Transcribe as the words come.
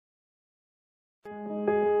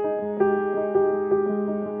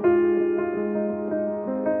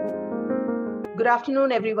Good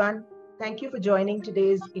afternoon, everyone. Thank you for joining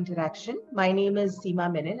today's interaction. My name is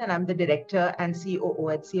Seema Menon, and I'm the Director and COO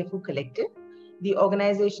at CFO Collective, the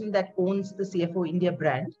organization that owns the CFO India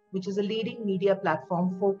brand, which is a leading media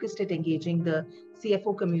platform focused at engaging the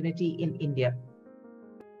CFO community in India.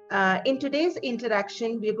 In today's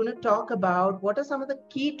interaction, we're going to talk about what are some of the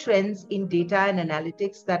key trends in data and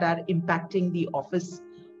analytics that are impacting the office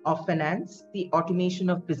of finance, the automation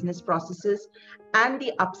of business processes, and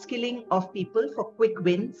the upskilling of people for quick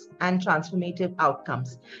wins and transformative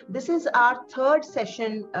outcomes. This is our third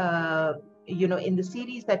session in the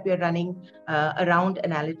series that we're running around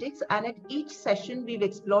analytics. And at each session, we've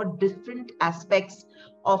explored different aspects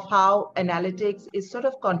of how analytics is sort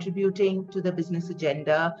of contributing to the business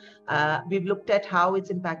agenda. We've looked at how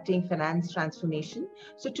it's impacting finance transformation.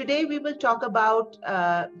 So today we will talk about,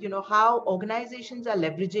 how organizations are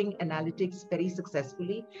leveraging analytics very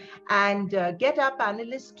successfully, and get our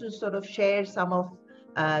panelists to sort of share some of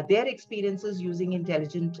their experiences using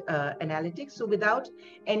intelligent analytics. So without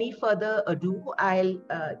any further ado, I'll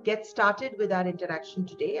get started with our interaction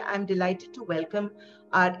today. I'm delighted to welcome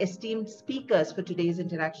our esteemed speakers for today's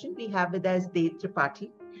interaction. We have with us Dev Tripathi,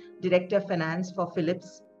 Director of Finance for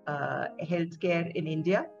Philips Healthcare in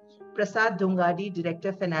India, Prasad Dhungadi, Director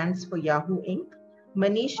of Finance for Yahoo Inc.,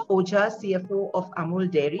 Manish Ojha, CFO of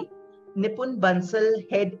Amul Dairy, Nipun Bansal,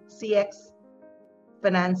 Head CX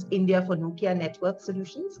Finance India for Nokia Network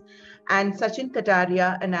Solutions, and Sachin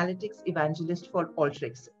Kataria, Analytics Evangelist for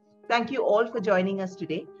Alteryx. Thank you all for joining us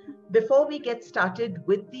today. Before we get started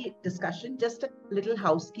with the discussion, just a little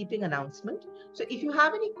housekeeping announcement. So if you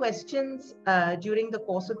have any questions during the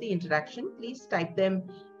course of the interaction, please type them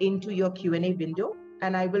into your Q&A window,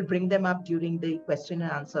 and I will bring them up during the question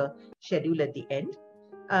and answer schedule at the end.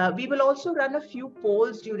 We will also run a few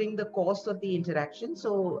polls during the course of the interaction.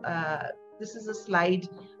 So this is a slide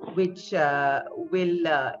which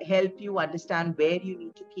will help you understand where you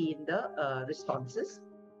need to key in the responses.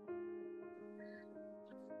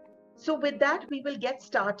 So with that, we will get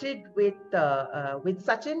started with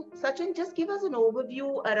Sachin. Sachin, just give us an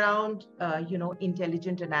overview around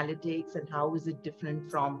intelligent analytics and how is it different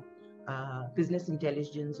from business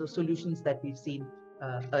intelligence or solutions that we've seen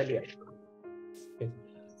earlier. Okay.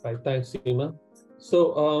 Right, thanks, Seema.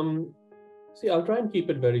 So, I'll try and keep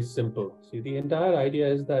it very simple. The entire idea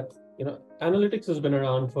is that, analytics has been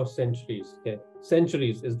around for centuries. Okay?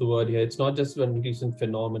 Centuries is the word here. It's not just one recent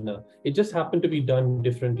phenomena. It just happened to be done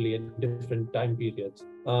differently in different time periods.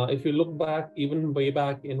 If you look back, even way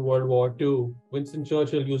back in World War II, Winston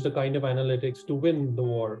Churchill used a kind of analytics to win the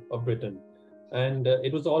War of Britain. And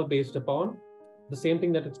it was all based upon the same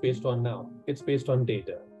thing that it's based on now. It's based on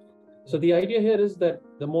data. So the idea here is that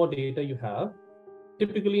the more data you have,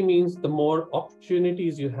 typically means the more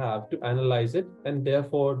opportunities you have to analyze it and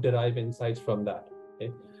therefore derive insights from that.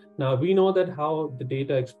 Okay? Now, we know that how the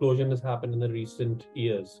data explosion has happened in the recent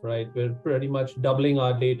years, right? We're pretty much doubling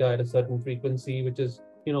our data at a certain frequency, which is,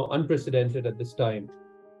 unprecedented at this time,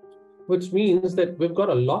 which means that we've got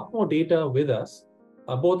a lot more data with us,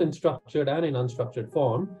 both in structured and in unstructured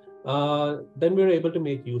form, than we're able to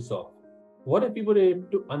make use of. What if we were able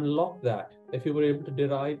to unlock that? If we were able to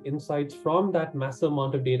derive insights from that massive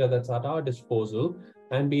amount of data that's at our disposal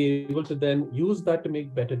and be able to then use that to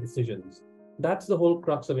make better decisions? That's the whole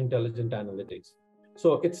crux of intelligent analytics.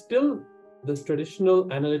 So it's still, this traditional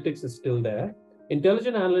analytics is still there.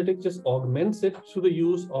 Intelligent analytics just augments it through the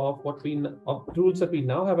use of tools that we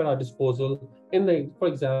now have at our disposal for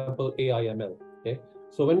example, AI/ML. Okay.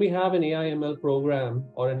 So when we have an AI/ML program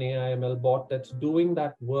or an AI/ML bot that's doing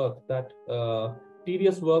that work, that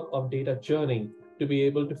tedious work of data churning to be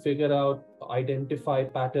able to figure out, identify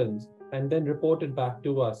patterns, and then report it back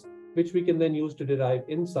to us, which we can then use to derive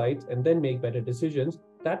insights and then make better decisions,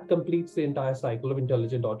 that completes the entire cycle of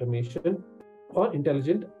intelligent automation or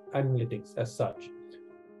intelligent analytics as such.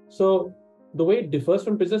 So the way it differs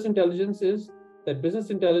from business intelligence is that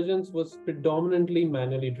business intelligence was predominantly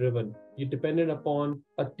manually driven. You depended upon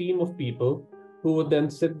a team of people who would then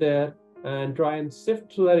sit there and try and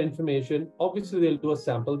sift through that information. Obviously, they'll do a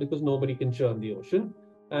sample because nobody can churn the ocean.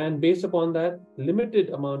 And based upon that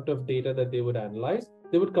limited amount of data that they would analyze,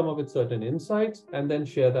 they would come up with certain insights and then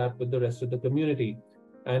share that with the rest of the community.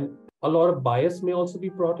 And a lot of bias may also be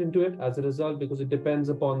brought into it as a result, because it depends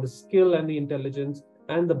upon the skill and the intelligence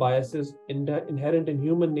and the biases inherent in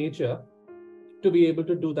human nature to be able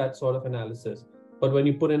to do that sort of analysis. But when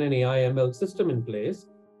you put in an AI/ML system in place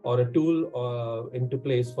or a tool into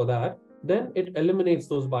place for that, then it eliminates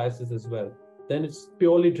those biases as well. Then it's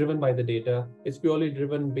purely driven by the data. It's purely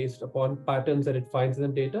driven based upon patterns that it finds in the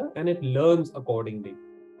data, and it learns accordingly.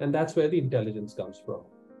 And that's where the intelligence comes from.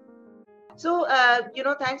 So,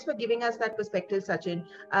 thanks for giving us that perspective, Sachin.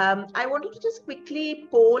 I wanted to just quickly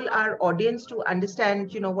poll our audience to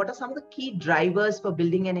understand, what are some of the key drivers for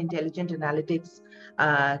building an intelligent analytics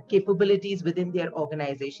capabilities within their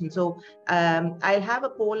organization. So, I'll have a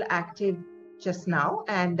poll active just now,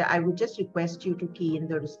 and I would just request you to key in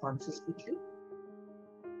the responses quickly.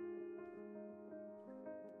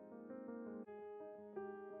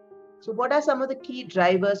 So what are some of the key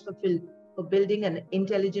drivers for building an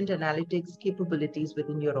intelligent analytics capabilities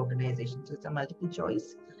within your organization? So it's a multiple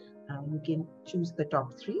choice. You can choose the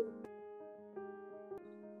top 3.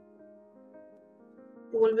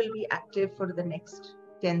 Poll will be active for the next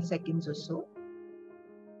 10 seconds or so.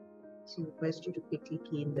 So request you to quickly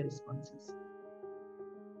key in the responses.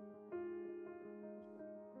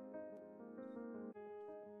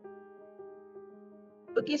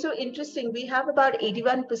 Okay, so interesting. We have about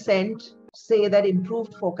 81% say that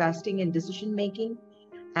improved forecasting and decision making,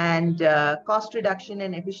 and cost reduction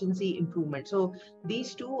and efficiency improvement. So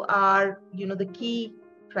these two are, the key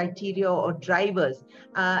criteria or drivers.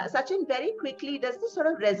 Sachin, very quickly, does this sort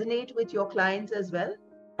of resonate with your clients as well?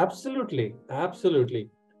 Absolutely, absolutely.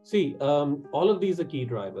 See, all of these are key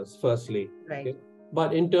drivers, firstly. Right. Okay?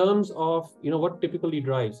 But in terms of, what typically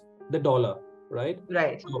drives the dollar, right?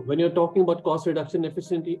 Right. So when you're talking about cost reduction,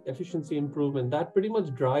 efficiency improvement, that pretty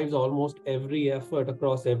much drives almost every effort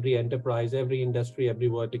across every enterprise, every industry, every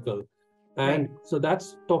vertical. And so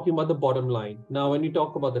that's talking about the bottom line. Now, when you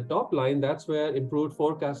talk about the top line, that's where improved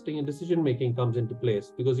forecasting and decision making comes into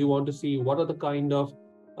place, because you want to see what are the kind of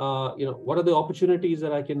what are the opportunities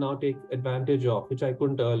that I can now take advantage of, which I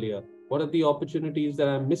couldn't earlier? What are the opportunities that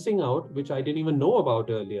I'm missing out, which I didn't even know about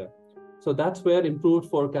earlier? So that's where improved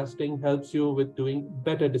forecasting helps you with doing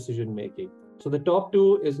better decision making. So the top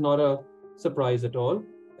 2 is not a surprise at all.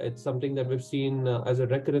 It's something that we've seen as a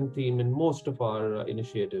recurrent theme in most of our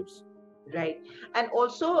initiatives. Right. And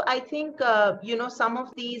also, I think, some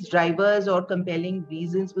of these drivers or compelling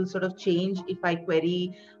reasons will sort of change if I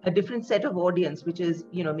query a different set of audience, which is,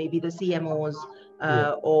 maybe the CMOs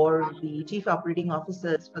or the chief operating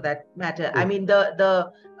officers for that matter. I mean,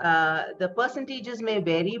 the percentages may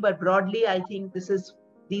vary, but broadly, I think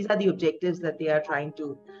these are the objectives that they are trying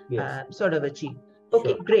to sort of achieve.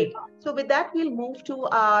 Okay, great. So with that, we'll move to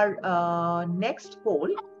our next poll,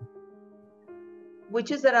 which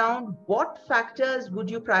is around what factors would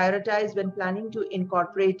you prioritize when planning to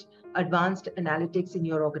incorporate advanced analytics in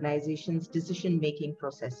your organization's decision-making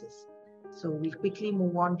processes? So we'll quickly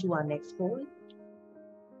move on to our next poll.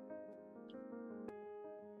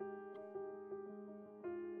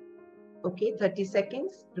 Okay, 30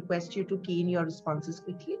 seconds. Request you to key in your responses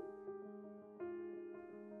quickly.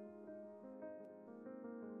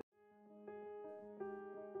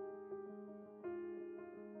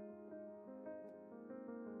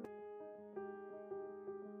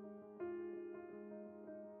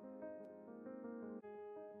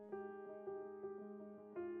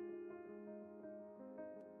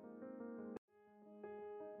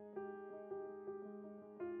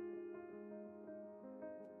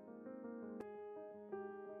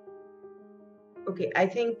 Okay, I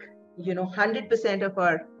think, 100% of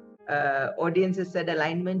our audience has said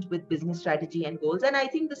alignment with business strategy and goals. And I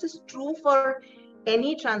think this is true for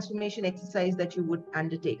any transformation exercise that you would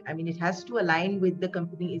undertake. I mean, it has to align with the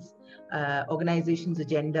company's organization's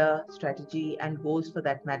agenda, strategy, and goals for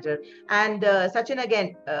that matter. And Sachin,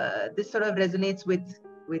 again, this sort of resonates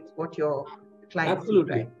with what your clients do,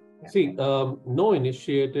 right? Yeah. See, no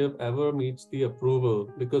initiative ever meets the approval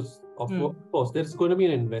because, of course, there's going to be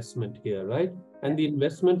an investment here, right? And the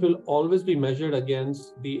investment will always be measured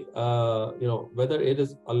against the, whether it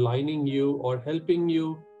is aligning you or helping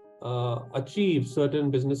you achieve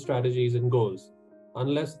certain business strategies and goals.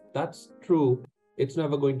 Unless that's true, it's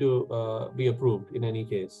never going to be approved in any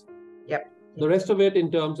case. Yep. The rest of it,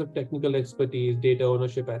 in terms of technical expertise, data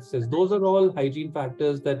ownership, access, those are all hygiene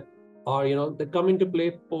factors that are, that come into play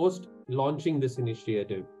post launching this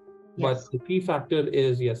initiative. But the key factor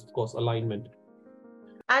is, yes, of course, alignment.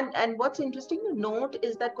 And what's interesting to note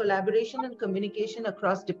is that collaboration and communication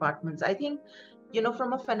across departments. I think,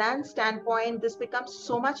 from a finance standpoint, this becomes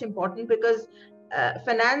so much important because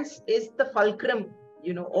finance is the fulcrum,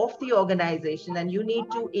 of the organization, and you need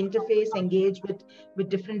to interface, engage with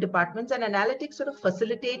different departments, and analytics sort of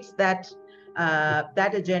facilitates that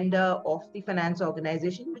agenda of the finance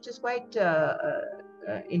organization, which is quite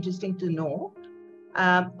interesting to know.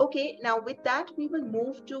 Okay, now with that, we will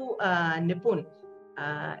move to Nipun.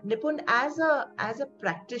 Nipun, as a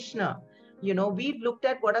practitioner, we've looked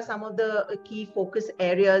at what are some of the key focus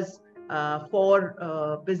areas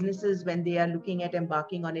for businesses when they are looking at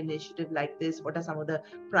embarking on an initiative like this? What are some of the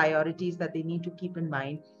priorities that they need to keep in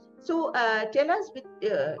mind? So tell us,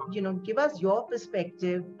 give us your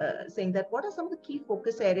perspective, saying that what are some of the key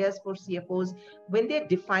focus areas for CFOs when they're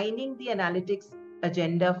defining the analytics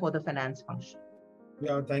agenda for the finance function?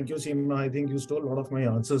 Yeah, thank you, Seema. I think you stole a lot of my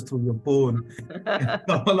answers through your phone.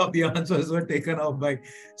 All of the answers were taken off by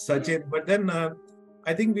Sachin. But then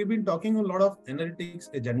I think we've been talking a lot of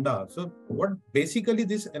analytics agenda. So what basically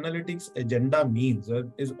this analytics agenda means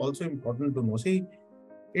is also important to know. See,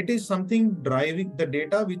 it is something driving the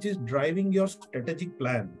data, which is driving your strategic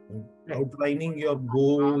plan, outlining your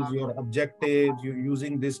goals, your objectives. You're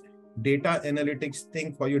using this data analytics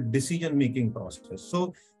thing for your decision-making process.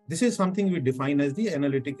 So this is something we define as the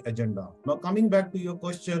analytic agenda. Now, coming back to your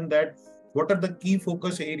question that what are the key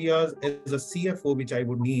focus areas as a CFO, which I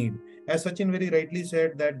would need? As Sachin very rightly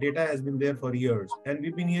said, that data has been there for years. And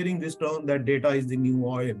we've been hearing this term that data is the new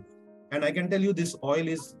oil. And I can tell you this oil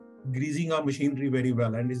is greasing our machinery very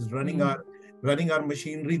well and is running our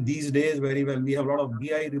machinery these days very well. We have a lot of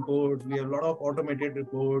BI reports, we have a lot of automated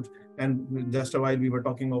reports, and just a while we were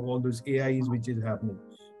talking of all those AIs which is happening.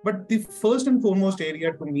 But the first and foremost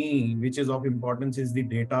area to me, which is of importance, is the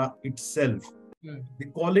data itself. The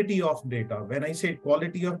quality of data. When I say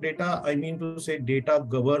quality of data, I mean to say data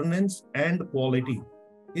governance and quality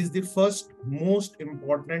is the first most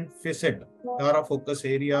important facet or a focus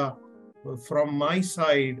area from my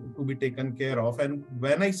side to be taken care of. And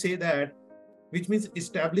when I say that, which means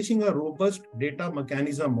establishing a robust data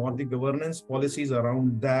mechanism or the governance policies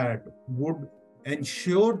around that would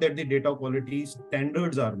ensure that the data quality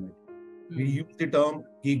standards are met. We use the term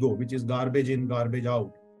ego, which is garbage in, garbage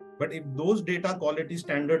out. But if those data quality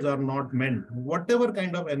standards are not met, whatever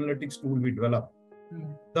kind of analytics tool we develop,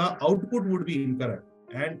 the output would be incorrect.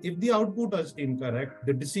 And if the output is incorrect,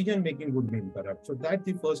 the decision making would be incorrect. So that's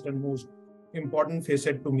the first and most important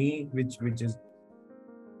facet to me, which is.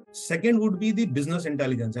 Second would be the business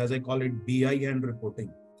intelligence, as I call it, BI and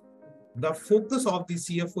reporting. The focus of the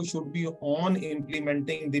CFO should be on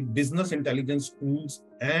implementing the business intelligence tools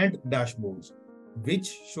and dashboards,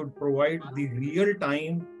 which should provide the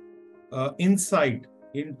real-time insight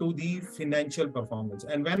into the financial performance.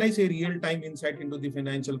 And when I say real-time insight into the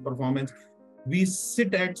financial performance, we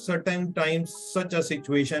sit at certain times such a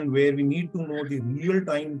situation where we need to know the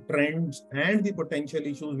real-time trends and the potential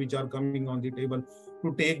issues which are coming on the table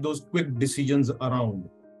to take those quick decisions around.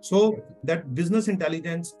 So that business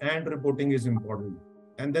intelligence and reporting is important.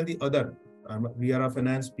 And then the other, we are a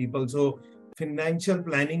finance people, so financial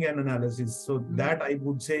planning and analysis. So that I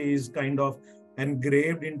would say is kind of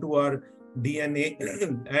engraved into our DNA.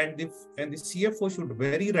 and the CFO should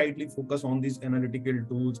very rightly focus on these analytical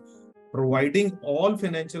tools, providing all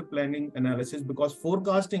financial planning analysis, because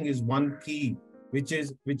forecasting is one key, which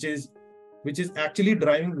is actually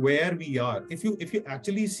driving where we are. If you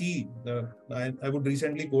actually see, I would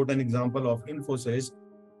recently quote an example of Infosys.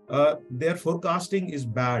 Their forecasting is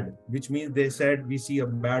bad, which means they said we see a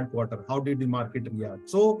bad quarter. How did the market react?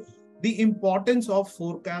 So the importance of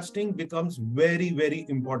forecasting becomes very, very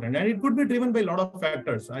important, and it could be driven by a lot of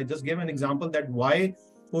factors. I just gave an example that why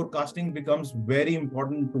forecasting becomes very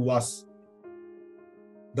important to us.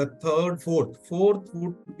 The fourth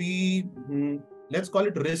would be, let's call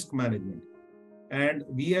it risk management. And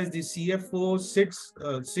we as the CFO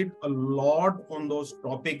sit a lot on those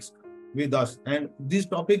topics with us. And these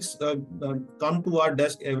topics come to our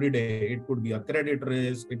desk every day. It could be a credit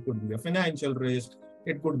risk, it could be a financial risk,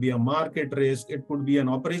 it could be a market risk, it could be an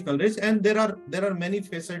operational risk. And there are many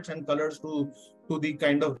facets and colors to the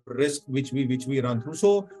kind of risk which we run through.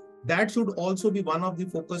 So that should also be one of the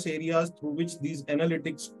focus areas through which these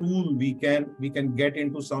analytics tool we can get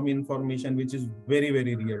into some information which is very,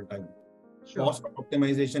 very real time. Sure. Cost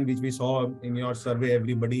optimization, which we saw in your survey,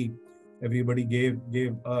 everybody gave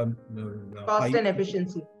cost and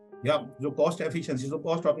efficiency. Yeah, so cost efficiency, so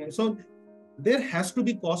cost optimization. So there has to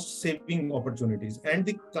be cost saving opportunities, and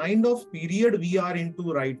the kind of period we are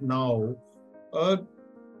into right now,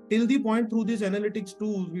 till the point through these analytics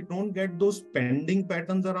tools, we don't get those spending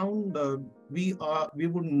patterns around. We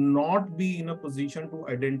would not be in a position to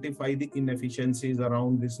identify the inefficiencies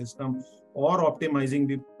around the system or optimizing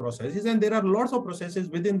the processes. And there are lots of processes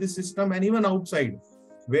within the system and even outside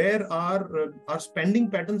where our spending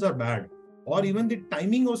patterns are bad, or even the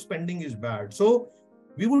timing of spending is bad. So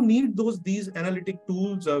we would need these analytic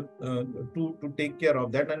tools to take care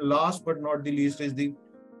of that. And last but not the least is the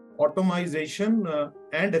automation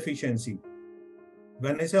and efficiency.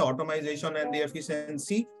 When I say automation and the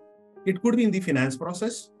efficiency, it could be in the finance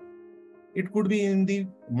process, It could be in the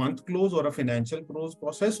month close or a financial close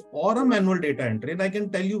process or a manual data entry. And I can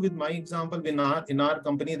tell you with my example in our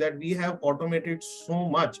company that we have automated so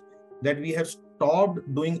much that we have stopped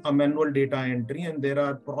doing a manual data entry, and there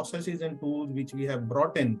are processes and tools which we have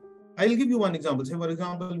brought in. I'll give you one example. Say, for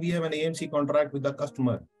example, we have an AMC contract with the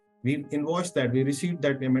customer. We invoiced that, we received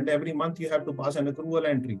that payment. Every month you have to pass an accrual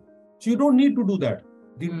entry. So you don't need to do that.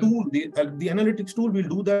 The tool, the analytics tool will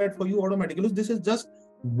do that for you automatically. This is just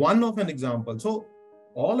one of an example. So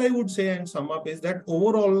all I would say and sum up is that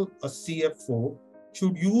overall a CFO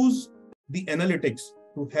should use the analytics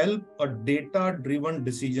to help a data-driven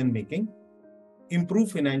decision making,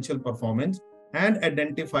 improve financial performance, and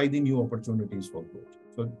identify the new opportunities for growth.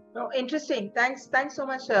 So, interesting. Thanks so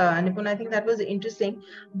much, Nipun. I think that was interesting.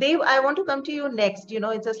 Dave, I want to come to you next.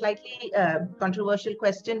 It's a slightly controversial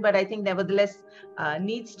question, but I think nevertheless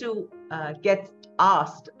needs to get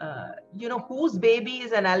asked. Whose baby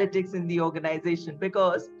is analytics in the organization?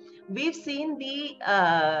 Because we've seen the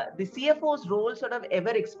CFO's role sort of ever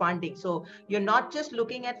expanding. So you're not just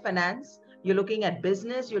looking at finance. You're looking at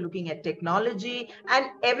business, you're looking at technology and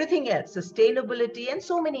everything else, sustainability and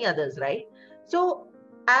so many others, right? So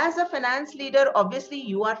as a finance leader, obviously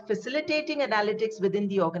you are facilitating analytics within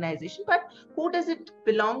the organization, but who does it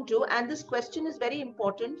belong to? And this question is very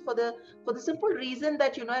important for the simple reason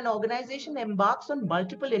that, an organization embarks on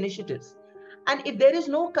multiple initiatives. And if there is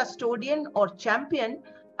no custodian or champion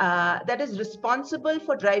that is responsible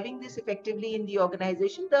for driving this effectively in the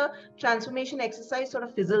organization, the transformation exercise sort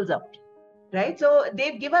of fizzles out. Right. So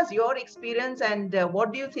Dave, give us your experience and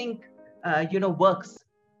what do you think, works?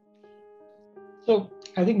 So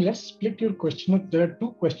I think let's split your question up. There are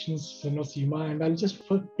two questions, Seema, and I'll just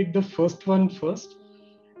pick the first one first.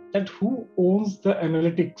 That who owns the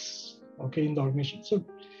analytics, in the organization.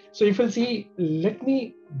 So if you'll see, let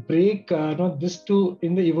me break this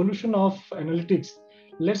in the evolution of analytics.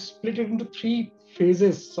 Let's split it into three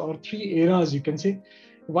phases or three eras, you can say.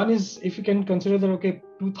 One is, if you can consider that,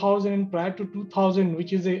 2000 and prior to 2000,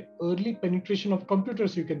 which is a early penetration of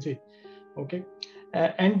computers, you can say,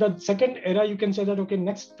 and the second era, you can say that,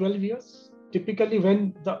 next 12 years, typically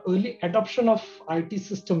when the early adoption of IT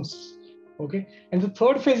systems, and the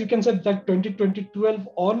third phase, you can say that 2012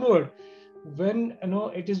 onward, when,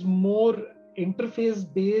 it is more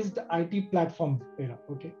interface-based IT platform era,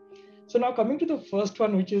 So now coming to the first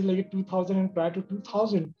one, which is like 2000 and prior to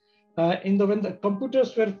 2000, when the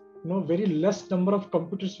computers were, very less number of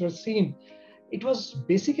computers were seen, it was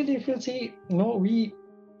basically, if you'll see, we,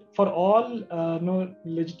 for all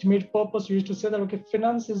legitimate purpose, we used to say that,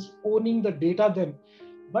 finance is owning the data then,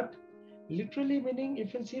 but literally meaning,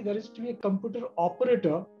 if you'll see, there is to be a computer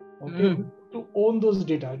operator, to own those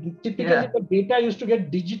data. Typically, the data used to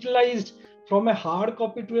get digitalized from a hard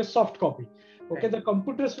copy to a soft copy. The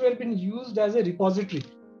computers were being used as a repository.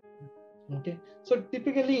 So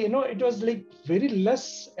typically, it was like very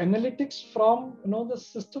less analytics from, the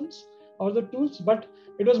systems or the tools, but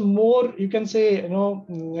it was more, you can say,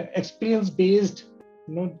 experience-based,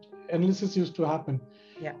 analysis used to happen.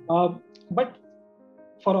 But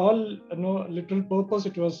for all, literal purpose,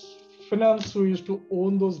 it was finance who used to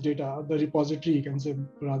own those data, the repository, you can say,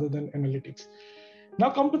 rather than analytics. Now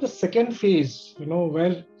come to the second phase,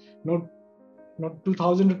 where,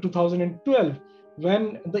 2000 to 2012,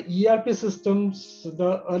 when the ERP systems,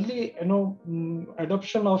 the early,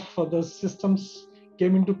 adoption of the systems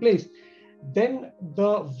came into place, then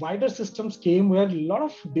the wider systems came where a lot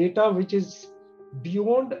of data, which is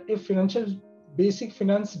beyond a basic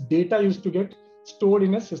finance data used to get stored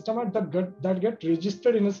in a system and that get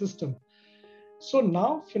registered in a system. So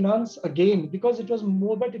now finance again, because it was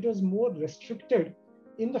more restricted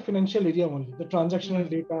in the financial area only, the transactional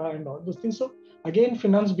data and all those things. So again,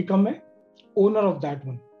 finance become a owner of that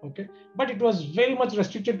one, but it was very much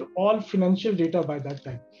restricted to all financial data by that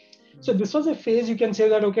time. So this was a phase, you can say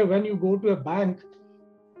that, when you go to a bank,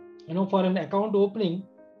 for an account opening,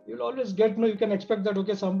 you'll always get, you can expect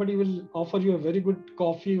that, somebody will offer you a very good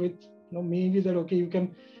coffee with, maybe that, you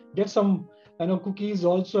can get some, cookies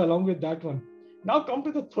also along with that one. Now come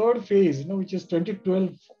to the third phase, which is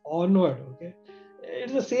 2012 onward,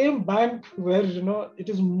 It's the same bank where, it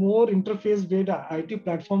is more interface data. IT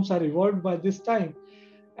platforms are evolved by this time.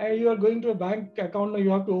 And you are going to a bank account, you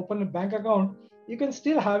have to open a bank account. You can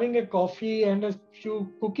still having a coffee and a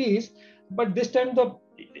few cookies, but this time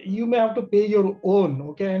you may have to pay your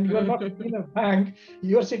own, and you are not in a bank,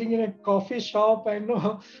 you are sitting in a coffee shop and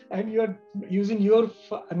you are using your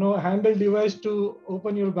handheld device to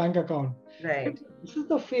open your bank account. Right. This is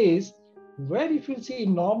the phase where, if you see,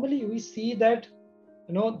 normally we see that,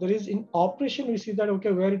 there is in operation, we see that,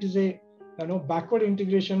 where it is a backward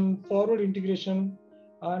integration, forward integration.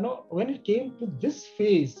 When it came to this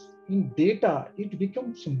phase in data, it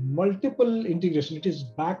becomes multiple integration. It is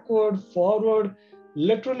backward, forward,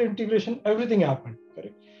 lateral integration. Everything happened.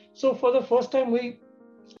 Correct. So for the first time, we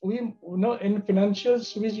in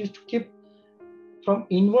financials we used to keep from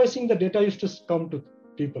invoicing, the data used to come to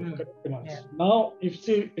people. Finance. Yeah. Now, if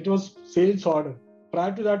it was sales order.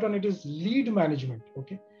 Prior to that one, it is lead management.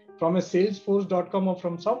 Okay, from a Salesforce.com or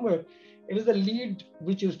from somewhere, it is the lead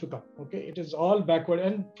which used to come. Okay, it is all backward.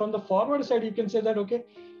 And from the forward side, you can say that okay,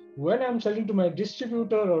 when I'm selling to my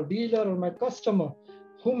distributor or dealer or my customer,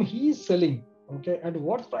 whom he is selling, okay, at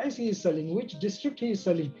what price he is selling, which district he is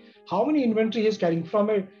selling, how many inventory he is carrying. From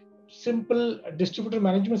a simple distributor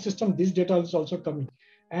management system, this data is also coming.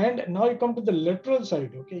 And now you come to the lateral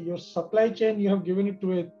side. Okay, your supply chain, you have given it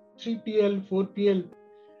to a 3PL, 4PL,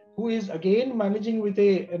 who is again managing with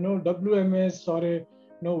a WMS or a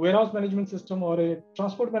warehouse management system or a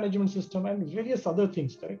transport management system and various other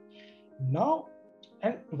things. Correct. Now,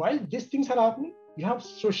 and while these things are happening, you have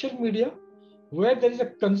social media where there is a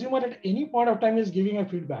consumer at any point of time is giving a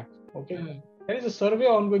feedback. Okay, there is a survey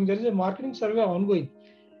ongoing, there is a marketing survey ongoing.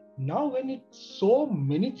 Now, when so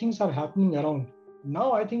many things are happening around,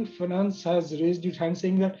 now I think finance has raised its hand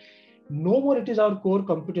saying that no more it is our core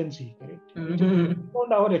competency, right? It is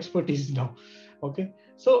beyond our expertise now. Okay,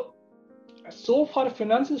 so far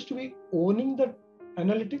finance is to be owning the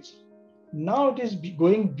analytics. Now it is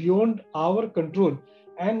going beyond our control.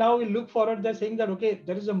 And now we look forward, they're saying that, okay,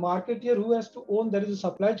 there is a marketer who has to own, there is a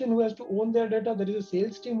supply chain who has to own their data, there is a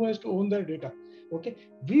sales team who has to own their data.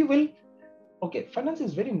 Okay, finance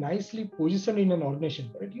is very nicely positioned in an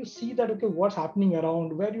organization, right? You see that, okay, what's happening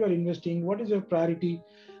around, where you are investing, what is your priority.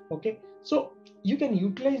 Okay, so you can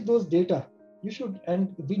utilize those data. You should,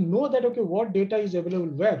 and we know that, okay, what data is available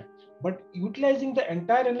where, but utilizing the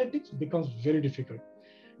entire analytics becomes very difficult.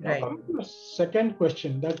 Now, coming to the second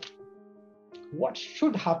question, that what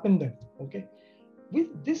should happen then? Okay,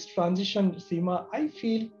 with this transition, Seema, I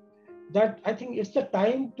feel that I think it's the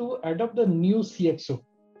time to adopt the new CXO.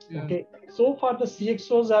 Okay, so far the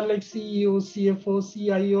CXOs are like CEO, CFO,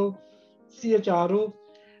 CIO, CHRO.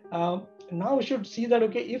 Now we should see that,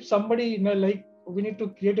 okay, if somebody, we need to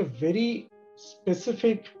create a very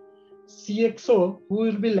specific CXO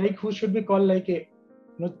who should be called like a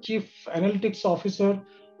chief analytics officer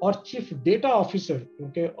or chief data officer,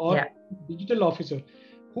 okay, or digital officer,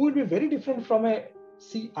 who will be very different from a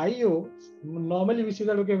CIO. Normally we see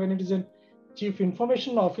that, okay, when it is a chief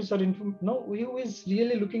information officer, who is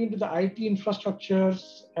really looking into the IT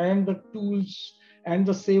infrastructures and the tools and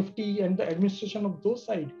the safety and the administration of those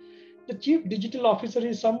side. The chief digital officer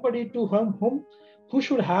is somebody to who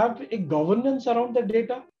should have a governance around the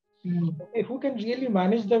data, who can really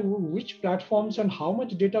manage which platforms and how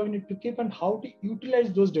much data we need to keep and how to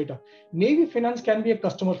utilize those data. Maybe finance can be a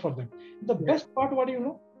customer for them. The best part, what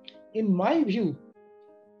in my view,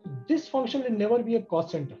 this function will never be a cost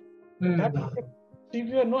center. That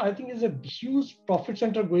I think is a huge profit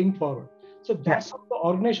center going forward. So that's how the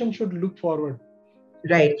organization should look forward.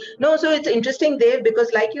 Right. No, so it's interesting, Dave,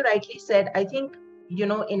 because like you rightly said, I think,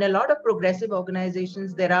 in a lot of progressive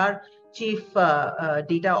organizations, there are chief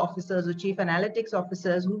data officers or chief analytics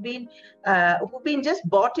officers who've been just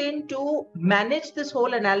bought in to manage this whole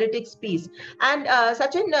analytics piece. And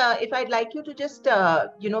Sachin, if I'd like you to just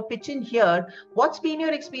pitch in here, what's been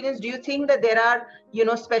your experience? Do you think that there are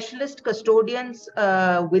specialist custodians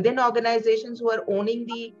within organizations who are owning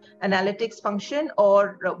the analytics function,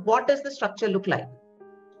 or what does the structure look like?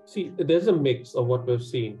 See, there's a mix of what we've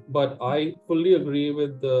seen, but I fully agree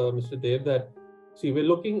with Mr. Dev that, see, we're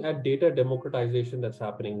looking at data democratization that's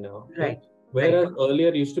happening now. Right. Whereas earlier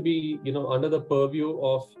it used to be, under the purview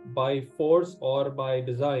of by force or by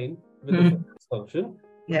design with the finance function.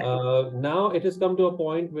 Now it has come to a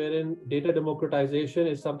point wherein data democratization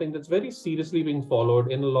is something that's very seriously being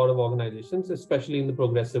followed in a lot of organizations, especially in the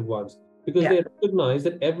progressive ones, because they recognize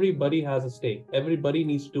that everybody has a stake. Everybody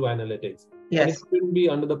needs to do analytics. And it shouldn't be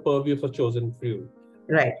under the purview of a chosen few.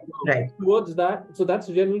 Right. Towards that, so that's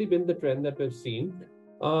generally been the trend that we've seen.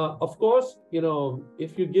 Of course,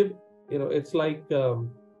 if you give, it's like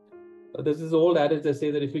there's this old adage they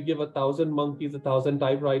say that if you give 1,000 monkeys 1,000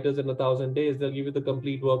 typewriters in 1,000 days, they'll give you the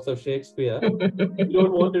complete works of Shakespeare. We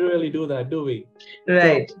don't want to really do that, do we?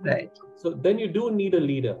 Right. So then you do need a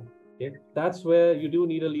leader. Okay? That's where you do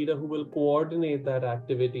need a leader who will coordinate that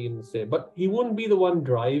activity in the same. But he won't be the one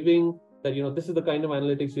driving that, this is the kind of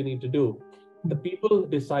analytics you need to do. The people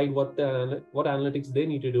decide what analytics they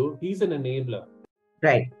need to do. He's an enabler.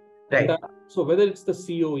 Right. So whether it's the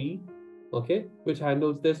COE okay, which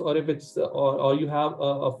handles this, or if it's or you have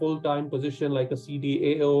a full-time position like a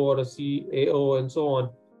CDAO or a CAO and so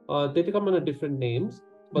on, they come under different names,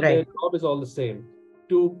 but their job is all the same: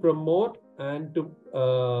 to promote and to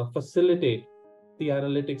facilitate the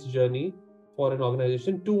analytics journey for an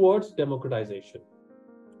organization towards democratization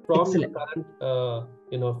from Excellent. the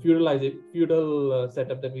current feudal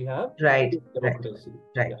setup that we have. Right. Democracy.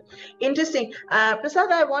 Right. Yeah. Interesting.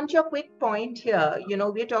 Prasad, I want your quick point here.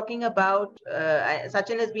 We're talking about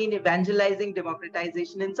Sachin has been evangelizing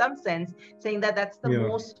democratization in some sense, saying that that's the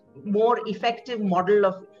more effective model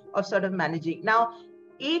of sort of managing. Now,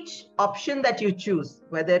 each option that you choose,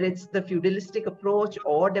 whether it's the feudalistic approach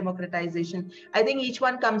or democratization, I think each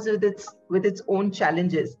one comes with its own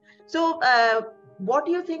challenges. So, what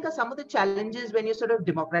do you think are some of the challenges when you're sort of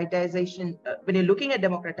when you're looking at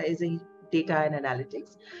democratizing data and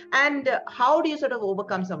analytics, and how do you sort of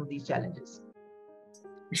overcome some of these challenges?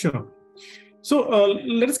 Sure. So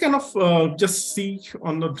let us kind of just see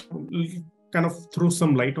on the kind of throw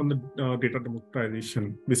some light on the data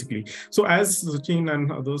democratization, basically. So as Sachin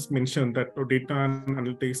and others mentioned, that data and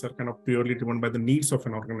analytics are kind of purely driven by the needs of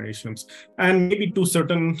an organization, and maybe to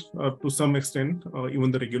some extent,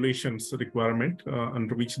 even the regulations requirement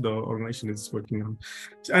under which the organization is working on.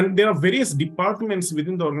 And there are various departments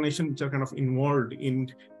within the organization which are kind of involved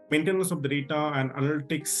in maintenance of the data and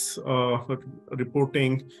analytics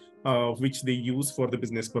reporting, which they use for the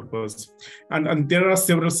business purpose. And there are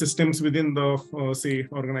several systems within the, say,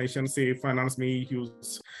 organization. Say, finance may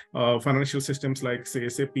use financial systems like, say,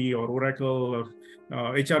 SAP or Oracle,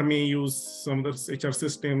 or HR may use some of the HR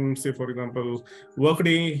systems, say, for example,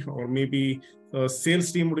 Workday, or maybe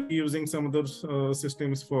sales team would be using some of the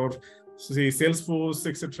systems for, say, Salesforce,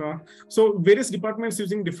 etc. So various departments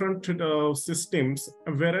using different systems,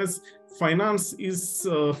 whereas finance is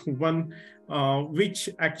one which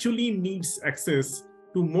actually needs access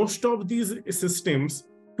to most of these systems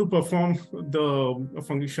to perform the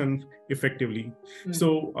function effectively. Mm-hmm.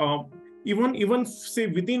 So even say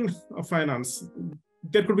within finance,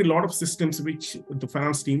 there could be a lot of systems which the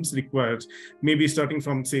finance teams require, maybe starting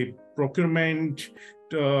from, say, procurement,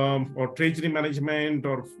 or treasury management,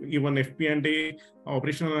 or even FP&A,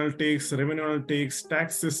 operational analytics, revenue analytics,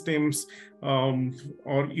 tax systems,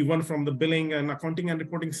 or even from the billing and accounting and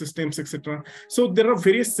reporting systems, etc. So there are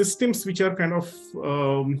various systems which are kind of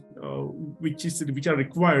which are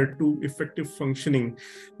required to effective functioning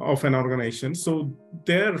of an organization. So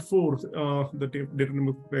therefore, the data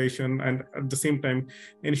democratization and at the same time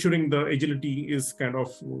ensuring the agility is kind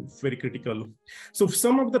of very critical. So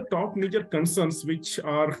some of the top major concerns which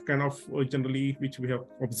are kind of generally which we have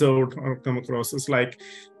observed or come across is like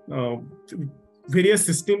various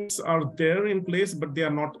systems are there in place, but they are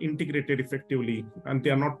not integrated effectively and they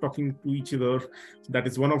are not talking to each other. That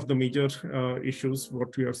is one of the major issues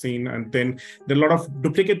what we have seen. And then there are a lot of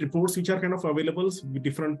duplicate reports which are kind of available with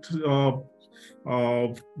different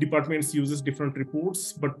departments uses different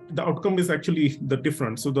reports, but the outcome is actually the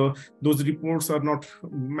different. So those reports are not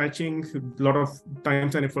matching. A lot of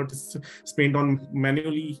times and effort is spent on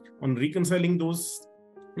manually on reconciling those,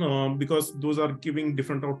 because those are giving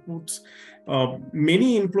different outputs.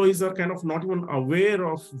 Many employees are kind of not even aware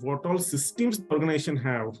of what all systems the organization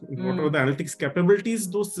have, what are the analytics capabilities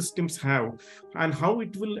those systems have, and how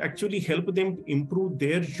it will actually help them improve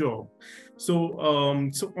their job. So,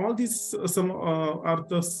 so all these are some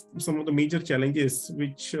of the major challenges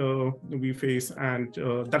which we face, and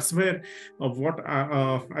that's where what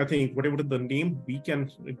I think, whatever the name we can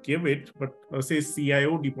give it, but say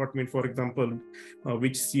CIO department, for example,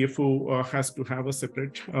 which CFO has to have a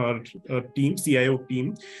separate team, CIO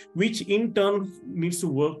team, which in turn needs to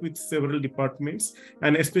work with several departments,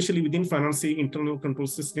 and especially within finance, internal control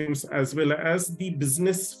systems, as well as the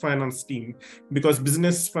business finance team, because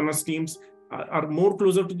business finance teams are more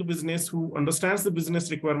closer to the business, who understands the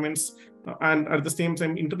business requirements, and at the same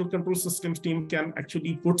time, internal control systems team can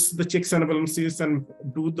actually put the checks and balances and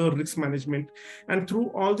do the risk management. And through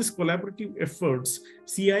all these collaborative efforts,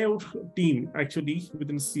 CIO team actually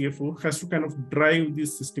within CFO has to kind of drive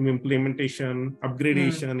this system implementation,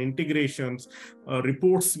 upgradation, integrations,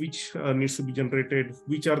 reports which needs to be generated,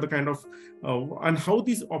 which are the kind of, and how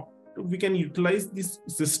these we can utilize these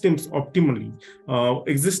systems optimally.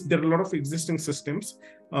 There are a lot of existing systems,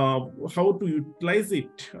 how to utilize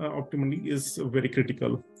it optimally is very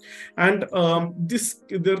critical. And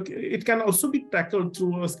it can also be tackled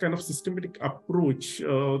through a kind of systematic approach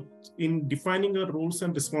in defining the roles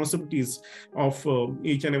and responsibilities of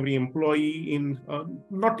each and every employee in,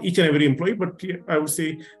 not each and every employee, but I would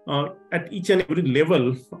say at each and every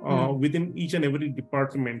level within each and every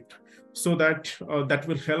department, so that that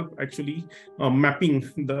will help actually mapping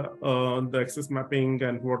the access mapping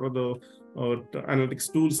and what are the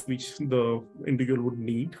analytics tools which the individual would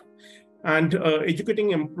need, and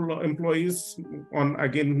educating employees on,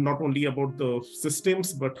 again, not only about the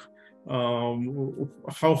systems, but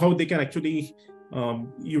how they can actually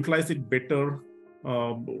utilize it better.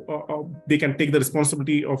 They can take the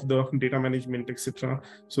responsibility of the data management, etc.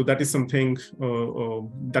 So that is something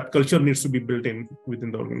that culture needs to be built in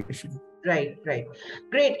within the organization. Right.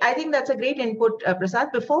 Great. I think that's a great input,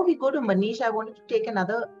 Prasad. Before we go to Manish, I wanted to take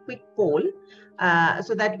another quick poll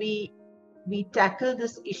so that we tackle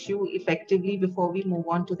this issue effectively before we move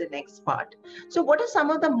on to the next part. So what are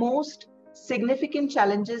some of the most significant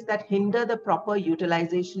challenges that hinder the proper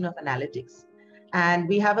utilization of analytics? And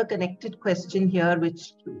we have a connected question here,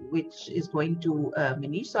 which is going to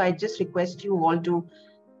Manish. So I just request you all to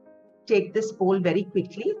take this poll very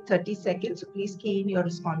quickly, 30 seconds. So please key in your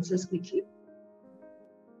responses quickly.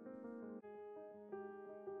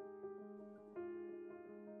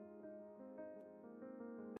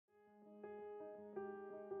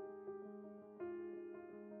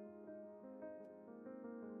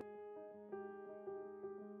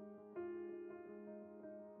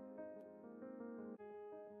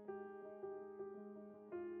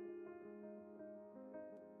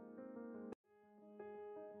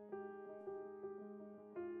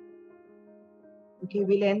 Okay,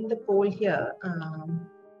 we'll end the poll here.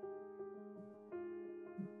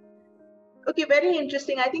 Okay, very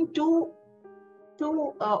interesting. I think two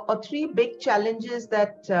or three big challenges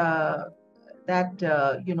that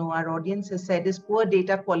our audience has said is poor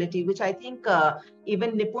data quality, which I think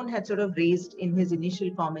even Nipun had sort of raised in his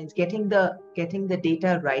initial comments, getting the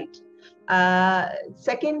data right.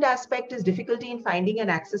 Second aspect is difficulty in finding and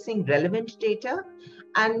accessing relevant data.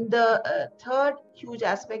 And the third huge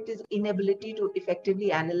aspect is inability to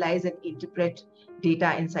effectively analyze and interpret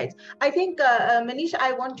data insights. I think, Manish,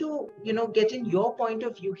 I want to, get in your point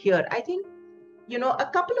of view here. I think, a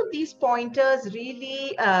couple of these pointers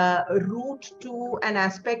really root to an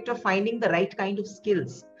aspect of finding the right kind of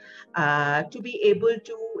skills to be able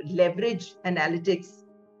to leverage analytics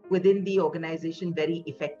within the organization very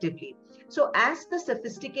effectively. So as the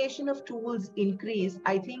sophistication of tools increase,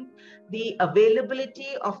 I think the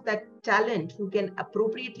availability of that talent who can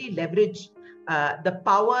appropriately leverage the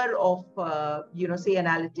power of, say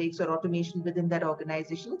analytics or automation within that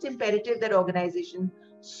organization, it's imperative that organization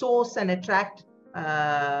source and attract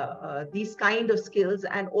these kind of skills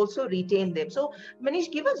and also retain them. So Manish,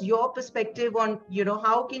 give us your perspective on,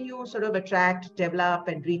 how can you sort of attract, develop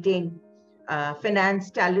and retain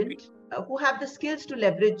finance talent who have the skills to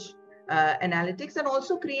leverage analytics and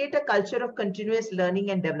also create a culture of continuous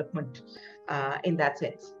learning and development in that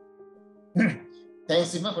sense. Thanks,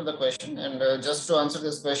 Seema, for the question. And just to answer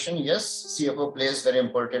this question, yes, CFO plays very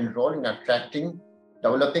important role in attracting,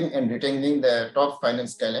 developing and retaining the top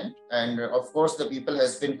finance talent. And of course, the people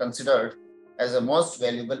has been considered as a most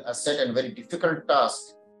valuable asset and very difficult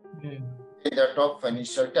task in the top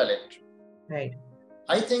financial talent. Right.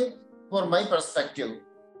 I think for my perspective,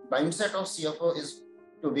 mindset of CFO is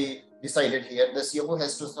to be decided here. The CFO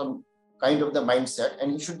has to some kind of the mindset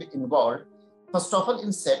and he should be involved, first of all,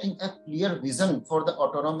 in setting a clear vision for the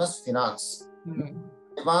autonomous finance,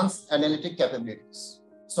 advanced analytic capabilities,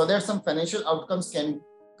 so that some financial outcomes can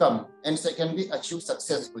come and can be achieved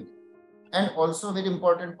successfully. And also very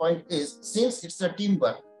important point is, since it's a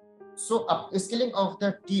teamwork, so upskilling of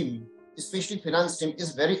the team, especially finance team,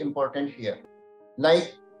 is very important here.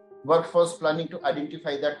 Like workforce planning to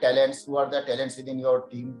identify the talents, who are the talents within your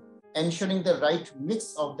team, ensuring the right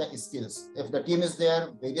mix of the skills. If the team is there,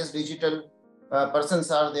 various digital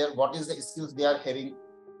persons are there, what is the skills they are having.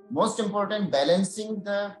 Most important, balancing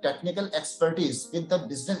the technical expertise with the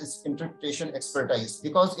business interpretation expertise,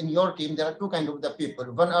 because in your team, there are two kinds of the people.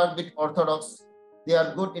 One are a bit orthodox, they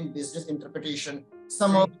are good in business interpretation,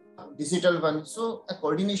 some are digital one. So a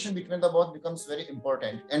coordination between the both becomes very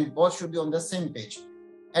important and both should be on the same page.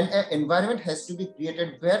 And an environment has to be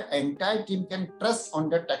created where entire team can trust on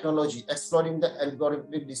the technology, exploring the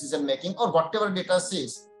algorithmic decision making or whatever data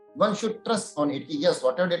says. One should trust on it. Yes,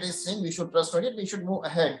 whatever data is saying, we should trust on it. We should move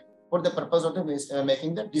ahead for the purpose of the,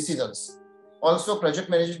 making the decisions. Also, project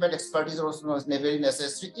management expertise is also very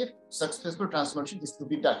necessary if successful transformation is to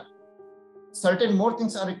be done. certain more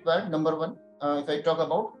things are required. Number one, if I talk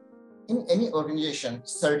about in any organization,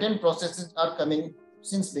 certain processes are coming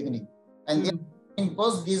since beginning, and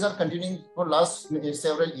because these are continuing for last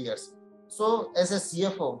several years. So as a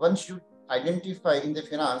CFO, one should identify in the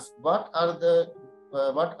finance what are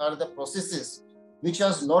the processes which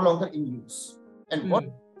are no longer in use, and what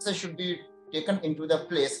processes should be taken into the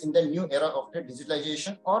place in the new era of the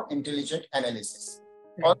digitalization or intelligent analysis.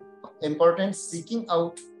 Also important, seeking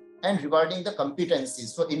out and rewarding the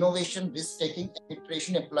competencies for innovation, risk-taking, and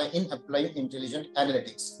iteration applying intelligent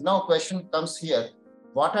analytics. Now question comes here,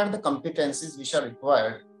 what are the competencies which are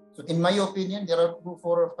required? So in my opinion, there are 2,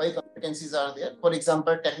 4, or 5 competencies are there. For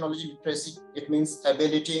example, technology literacy, it means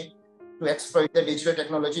ability to exploit the digital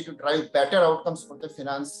technology to drive better outcomes for the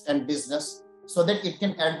finance and business so that it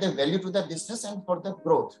can add the value to the business and for the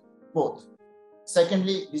growth, both.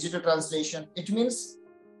 Secondly, digital translation. It means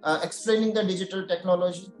explaining the digital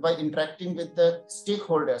technology by interacting with the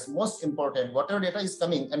stakeholders. Most important, whatever data is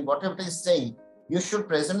coming and whatever it is saying, you should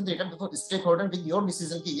present the data before the stakeholder with your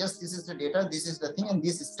decision. Yes, this is the data, this is the thing, and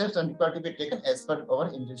these steps are required to be taken as per our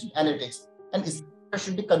intelligent analytics. And stakeholder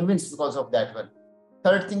should be convinced because of that one.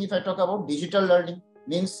 Third thing, if I talk about digital learning,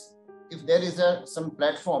 means if there is some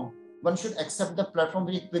platform, one should accept the platform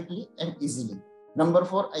very quickly and easily. Number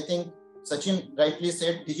 4, I think Sachin rightly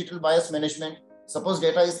said, digital bias management. Suppose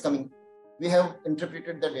data is coming, we have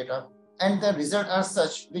interpreted the data and the result are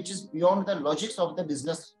such which is beyond the logics of the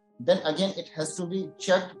business, then again it has to be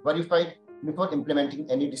checked, verified before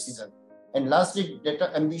implementing any decision. And lastly,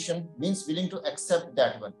 data ambition means willing to accept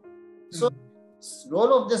that one. So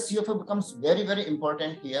role of the CFO becomes very, very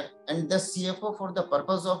important here, and the CFO, for the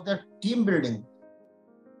purpose of the team building,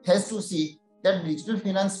 has to see that digital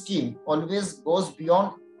finance team always goes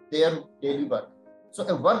beyond their daily work. So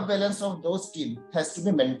a work balance of those teams has to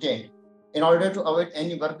be maintained in order to avoid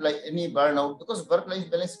any burnout, because work-life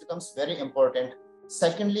balance becomes very important.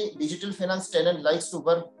 Secondly, digital finance talent likes to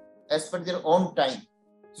work as per their own time.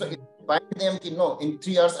 So if you bind them, no, in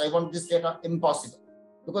 3 hours I want this data, impossible.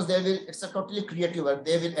 Because it's a totally creative work.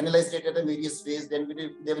 They will analyze data in various ways, then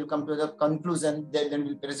they will come to the conclusion, then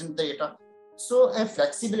will present the data. So a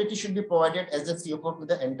flexibility should be provided as a CFO to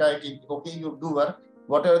the entire team. Okay, you do work,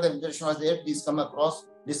 whatever the information was there, please come across,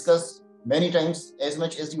 discuss many times, as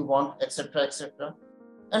much as you want, etc., etc.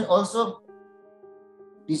 And also,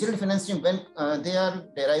 digital finance team, when they are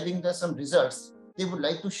deriving some results, they would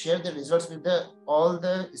like to share the results with all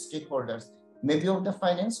the stakeholders, maybe of the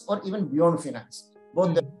finance or even beyond finance.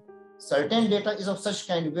 Both the certain data is of such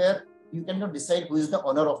kind where you cannot decide who is the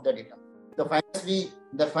owner of the data.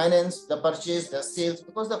 The finance, the purchase, the sales,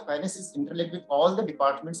 because the finance is interlinked with all the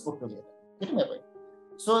departments put together. Getting my point?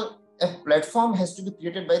 So a platform has to be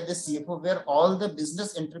created by the CFO where all the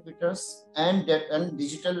business interpreters and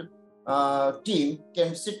digital team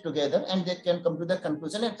can sit together and they can come to the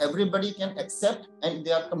conclusion and everybody can accept and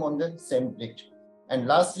they are come on the same page. And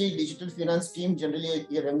lastly, digital finance team, generally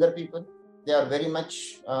younger people, they are very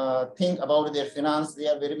much think about their finance. They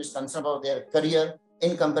are very much concerned about their career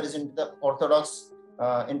in comparison to the orthodox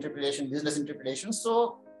business interpretation.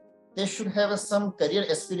 So they should have some career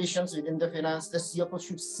aspirations within the finance. The CFO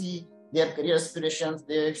should see their career aspirations.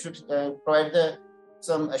 They should provide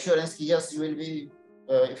some assurance. Yes, you will be,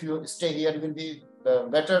 if you stay here, you will be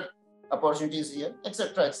better opportunities here,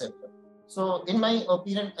 etc., etc. So in my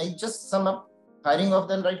opinion, I just sum up: hiring of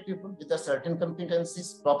the right people with the certain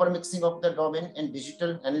competencies, proper mixing of the domain and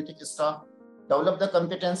digital analytic staff, develop the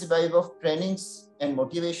competency by way of trainings and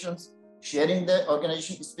motivations, sharing the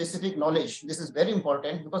organization specific knowledge. This is very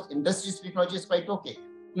important because industry specific knowledge is quite okay.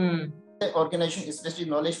 The organization specific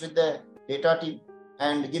knowledge with the data team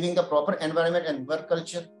and giving the proper environment and work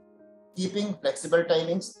culture, keeping flexible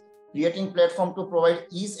timings, creating platform to provide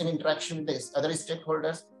ease and interaction with the other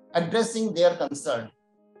stakeholders, addressing their concern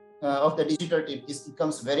of the digital team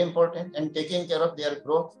becomes very important, and taking care of their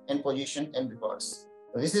growth and position and rewards.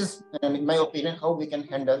 So this is, in my opinion, how we can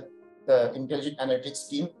handle the intelligent analytics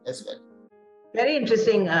team as well. Very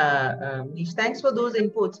interesting, Manish. Thanks for those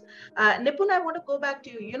inputs. Nipun, I want to go back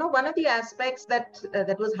to you. You know, one of the aspects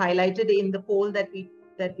that was highlighted in the poll that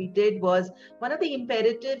we did was one of the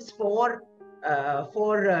imperatives for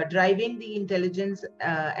driving the intelligence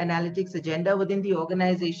analytics agenda within the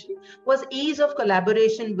organization was ease of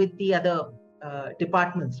collaboration with the other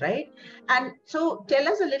departments, right? And so tell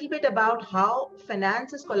us a little bit about how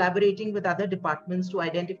finance is collaborating with other departments to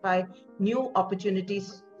identify new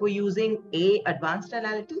opportunities for using advanced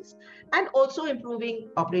analytics and also improving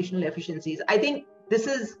operational efficiencies. I think this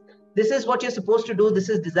is what you're supposed to do. This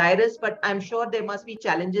is desirous, but I'm sure there must be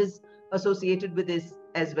challenges associated with this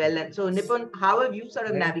as well. And so, Nipun, how have you sort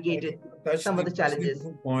of navigated some of the challenges?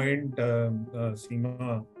 Point,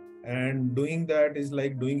 Seema, and doing that is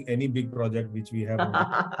like doing any big project which we have,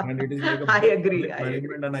 and it is like a I agree.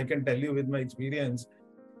 management. And I can tell you with my experience,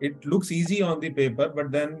 it looks easy on the paper,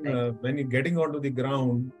 but then when you're getting onto the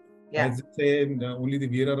ground, as they say, only the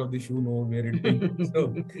wearer of the shoe knows where it is.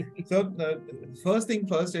 So first thing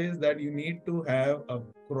first is that you need to have a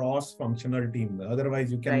cross-functional team.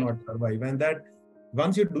 Otherwise, you cannot survive. And that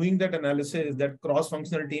once you're doing that analysis, that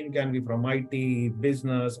cross-functional team can be from IT,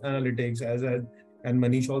 business, analytics, and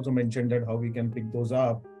Manish also mentioned that how we can pick those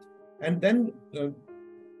up. And then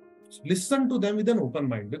listen to them with an open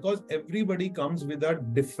mind, because everybody comes with a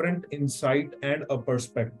different insight and a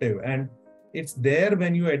perspective. And it's there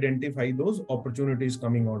when you identify those opportunities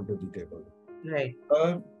coming onto the table. Right.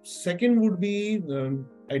 Second would be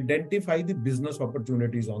identify the business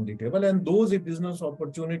opportunities on the table. And those business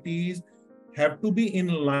opportunities have to be in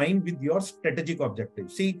line with your strategic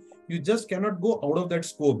objectives. See, you just cannot go out of that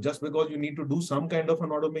scope just because you need to do some kind of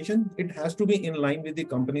an automation. It has to be in line with the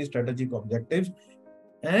company's strategic objectives,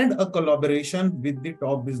 and a collaboration with the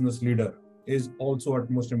top business leader is also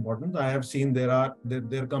utmost important. I have seen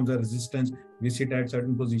there comes a resistance. We sit at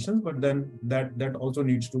certain positions, but then that also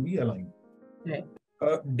needs to be aligned. Right.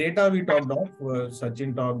 Data we talked of,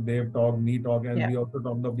 Sachin talked, Dev talked, me talked, and we also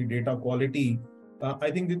talked of the data quality.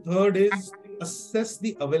 I think the third is assess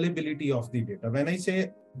the availability of the data. When I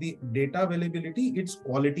say the data availability, it's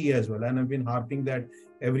quality as well. And I've been harping that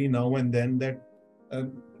every now and then that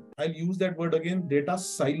I'll use that word again, data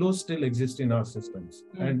silos still exist in our systems.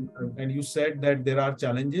 And you said that there are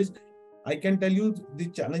challenges. I can tell you the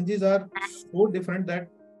challenges are so different that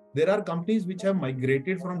there are companies which have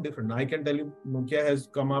migrated from different. I can tell you Nokia has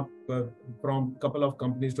come up from a couple of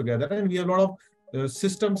companies together, and we have a lot of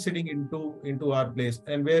systems sitting into our place,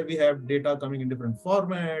 and where we have data coming in different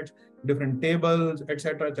formats, different tables,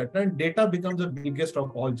 etc., etc. And data becomes the biggest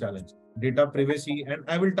of all challenges. Data privacy, and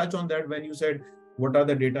I will touch on that when you said what are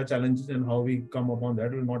the data challenges and how we come upon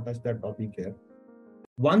that. We will not touch that topic here.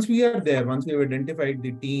 Once we are there, once we have identified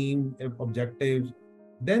the team objectives,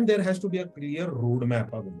 then there has to be a clear roadmap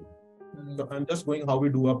available. So I'm just going how we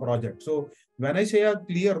do a project. So when I say a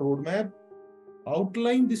clear roadmap,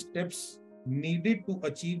 outline the steps needed to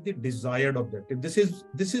achieve the desired objective. This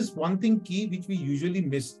is one thing key which we usually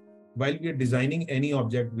miss while we are designing any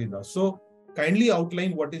object with us. So kindly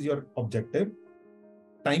outline what is your objective,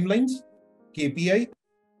 timelines, KPI,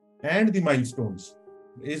 and the milestones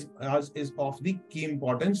is of the key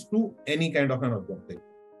importance to any kind of an objective.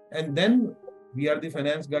 And then we are the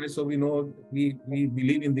finance guys, so we know we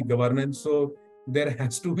believe in the governance. So there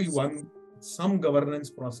has to be some governance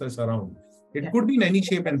process around. It could be in any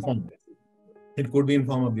shape and form. It could be in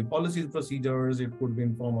form of the policies, procedures. It could be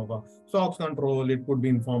in form of a SOX control. It could be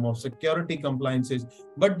in form of security compliances.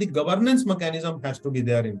 But the governance mechanism has to be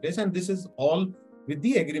there in place. And this is all with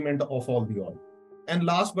the agreement of all the all. And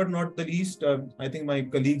last but not the least, I think my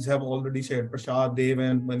colleagues have already shared, Prashad, Dev,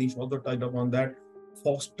 and Manish also touched upon that.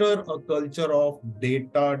 Foster a culture of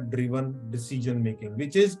data-driven decision-making,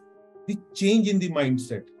 which is the change in the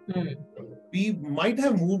mindset. We might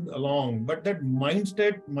have moved along, but that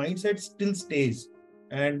mindset still stays.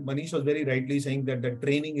 And Manish was very rightly saying that the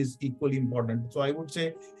training is equally important. So I would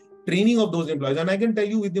say training of those employees. And I can tell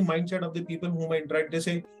you with the mindset of the people whom I interact, they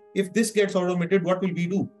say, if this gets automated, what will we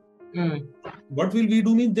do? What will we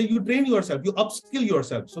do means that you train yourself, you upskill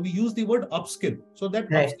yourself. So we use the word upskill. So that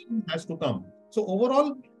upskilling has to come. So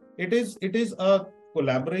overall, it is a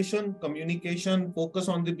collaboration, communication, focus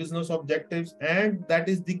on the business objectives, and that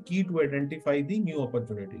is the key to identify the new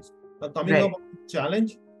opportunities. Now coming up on the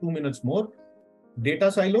challenge, 2 minutes more. Data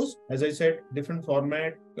silos, as I said, different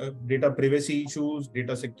format, data privacy issues,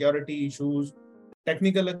 data security issues.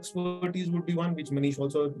 Technical expertise would be one which Manish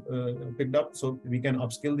also picked up, so we can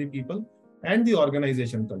upskill the people, and the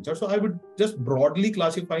organization culture. So I would just broadly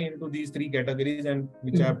classify into these 3 categories, and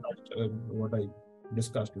which I have touched what I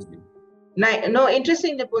discussed with you. No,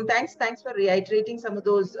 interesting, Nipun. Thanks for reiterating some of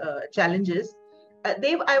those challenges.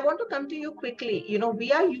 Dev, I want to come to you quickly.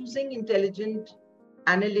 We are using intelligent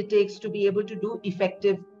analytics to be able to do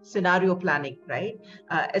effective scenario planning, right?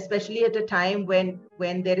 Especially at a time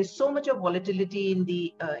when there is so much of volatility in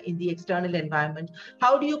the external environment.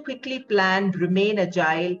 How do you quickly plan, remain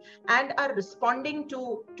agile, and are responding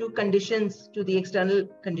to conditions, to the external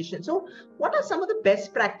conditions? So what are some of the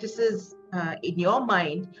best practices in your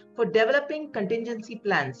mind for developing contingency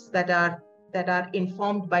plans that are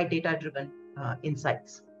informed by data-driven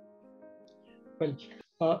insights?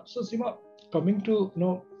 Well, so Seema, coming to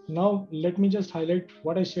now let me just highlight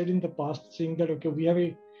what I said in the past, saying that okay, we have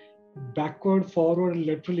a backward, forward,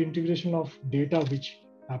 lateral integration of data which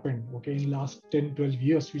happened, okay, in last 10, 12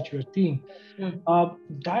 years, which we are seeing,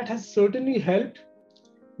 that has certainly helped.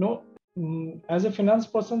 As a finance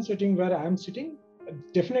person sitting where I am sitting,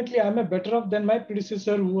 definitely I'm a better off than my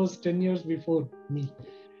predecessor who was 10 years before me.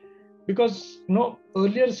 Because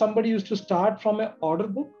earlier somebody used to start from an order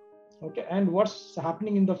book, okay, and what's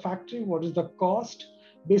happening in the factory, what is the cost,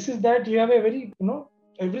 basis that you have a very,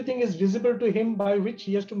 everything is visible to him by which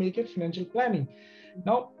he has to make a financial planning.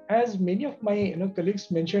 Now, as many of my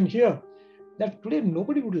colleagues mentioned here, that today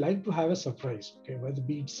nobody would like to have a surprise, okay, whether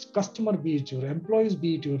be it customer, be it your employees,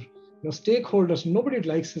 be it your stakeholders, nobody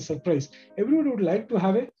likes a surprise. Everybody would like to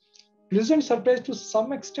have a pleasant surprise to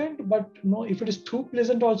some extent, but if it is too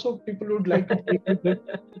pleasant also, people would like to take it with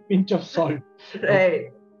a pinch of salt. Right.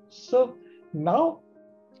 Okay? So now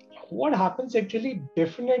what happens actually,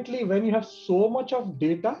 definitely when you have so much of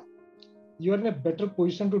data, you are in a better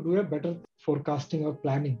position to do a better forecasting or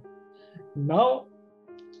planning. Now,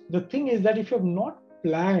 the thing is that if you have not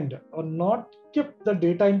planned or not kept the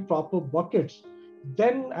data in proper buckets,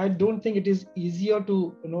 then I don't think it is easier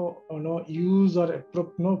to use or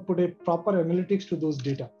put a proper analytics to those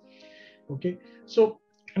data. Okay, so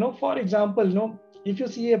for example, if you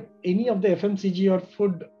see any of the FMCG or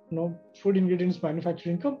food ingredients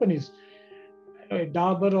manufacturing companies, a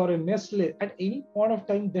Dabur or a Nestle, at any point of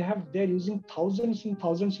time they're using thousands and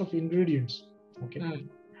thousands of ingredients. Okay,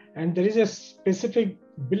 and there is a specific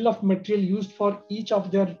bill of material used for each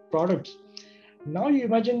of their products. Now you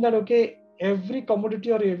imagine that, okay, every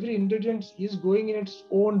commodity or every ingredient is going in its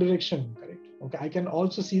own direction, correct? Okay, I can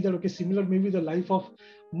also see that, okay, similar maybe the life of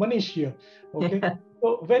Manish here. Okay,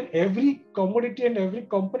 so when every commodity and every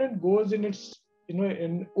component goes in its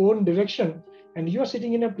in own direction, and you are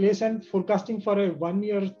sitting in a place and forecasting for a 1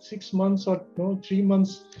 year, 6 months or 3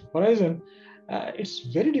 months horizon, it's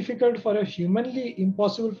very difficult for a humanly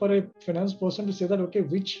impossible for a finance person to say that, okay,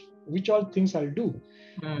 which all things I'll do.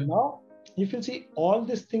 Now, if you see, all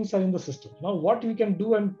these things are in the system. Now, what we can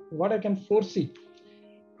do and what I can foresee.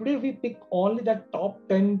 Today, we pick only that top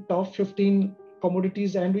 10, top 15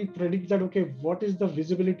 commodities, and we predict that, okay, what is the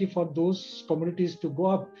visibility for those commodities to go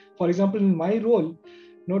up. For example, in my role,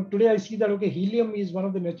 today I see that, okay, helium is one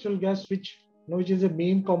of the natural gas which is a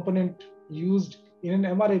main component used in an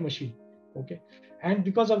MRI machine. Okay, and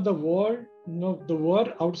because of the war, the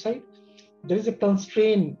war outside, there is a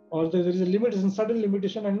constraint or there is a limitation, sudden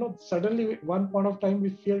limitation, and suddenly one point of time we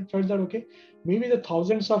felt that, okay, maybe the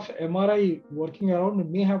thousands of MRI working around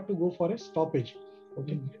may have to go for a stoppage.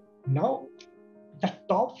 Okay, now the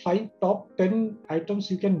top 5, top 10 items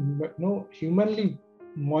you can humanly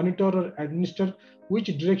monitor or administer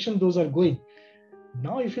which direction those are going.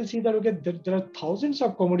 Now if you see that, okay, there are thousands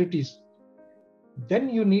of commodities, then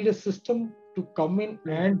you need a system to come in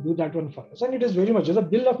and do that one for us. And it is very much, the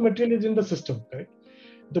bill of material is in the system, right?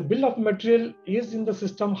 The bill of material is in the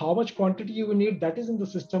system. How much quantity you need, that is in the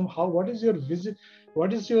system. What is your visit?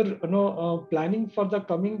 What is your planning for the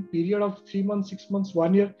coming period of 3 months, 6 months,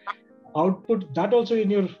 1 year output? That also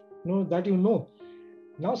in your that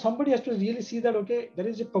Now somebody has to really see that, okay, there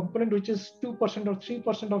is a component which is 2% or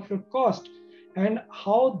 3% of your cost, and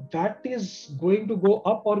how that is going to go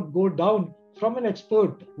up or go down from an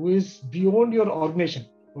expert who is beyond your organization.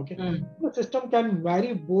 Okay, the system can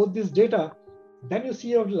vary both this data. Then you see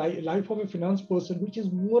your life of a finance person, which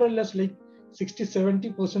is more or less like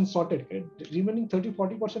 60-70% sorted. Right? Remaining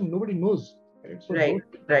 30-40% nobody knows. Right? So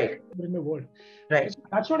right. In the world. Right. So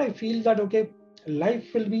that's what I feel, that, okay,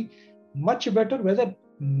 life will be much better. Whether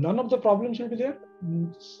none of the problems will be there,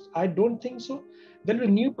 I don't think so. There will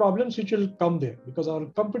be new problems which will come there, because our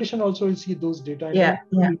competition also will see those data.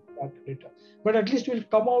 And data. But at least we'll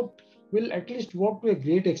come out, we'll at least work to a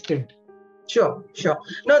great extent. Sure.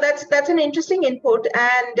 No, that's an interesting input.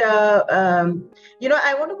 And,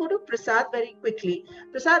 I want to go to Prasad very quickly.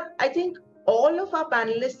 Prasad, I think all of our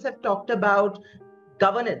panelists have talked about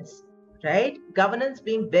governance, right? Governance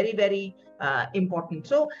being very, very important.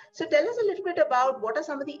 So tell us a little bit about what are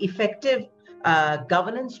some of the effective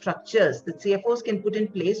governance structures that CFOs can put in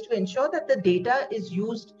place to ensure that the data is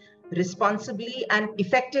used responsibly and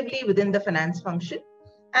effectively within the finance function.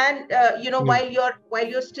 And while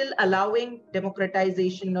you're still allowing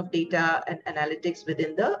democratization of data and analytics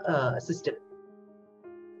within the system.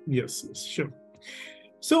 Yes, sure.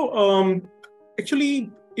 So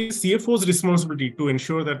actually, it's CFO's responsibility to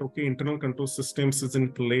ensure that, okay, internal control systems is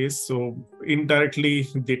in place. So indirectly,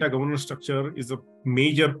 data governance structure is a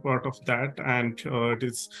major part of that. And it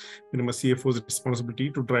is CFO's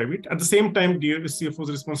responsibility to drive it. At the same time, the CFO's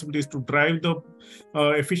responsibility is to drive the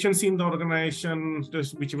efficiency in the organization,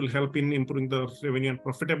 which will help in improving the revenue and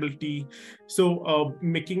profitability. So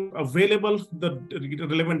making available the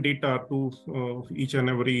relevant data to each and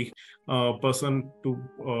every person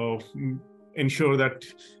to ensure that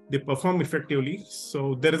they perform effectively.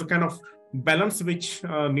 So there is a kind of balance which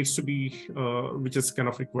needs to be, which is kind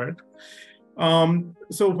of required.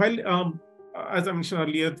 So while, as I mentioned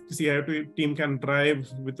earlier, the CIO team can drive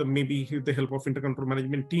with maybe the help of intercontrol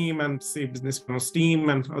management team and say business finance team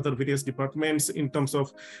and other various departments in terms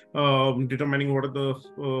of determining what are the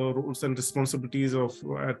roles and responsibilities of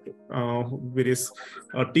various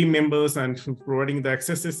team members and providing the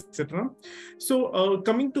accesses, etc. So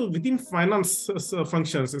coming to within finance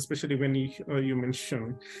functions, especially when you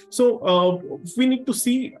mentioned, so we need to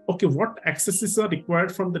see, okay, what accesses are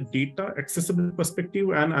required from the data accessibility perspective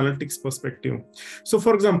and analytics perspective. So,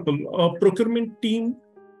 for example, a procurement team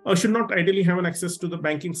should not ideally have an access to the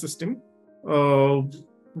banking system,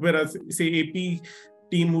 whereas, say, AP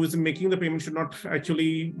team who is making the payment should not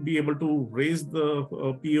actually be able to raise the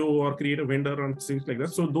PO or create a vendor and things like that.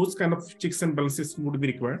 So those kind of checks and balances would be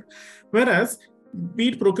required. Whereas, be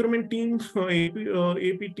it procurement team,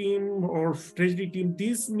 AP team, or treasury team,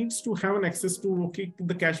 these needs to have an access to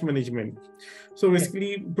the cash management. So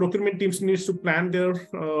basically, procurement teams needs to plan their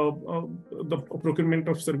the procurement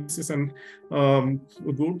of services and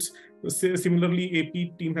goods. Similarly,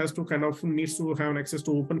 AP team has to needs to have an access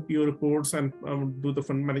to open PO reports and do the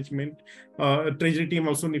fund management. Treasury team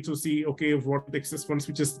also needs to see, okay, what the excess funds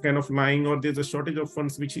which is kind of lying, or there's a shortage of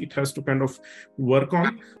funds which it has to kind of work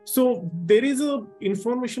on. So there is a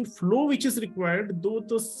information flow which is required, though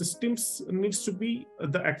the systems needs to be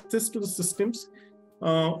the access to the systems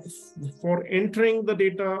for entering the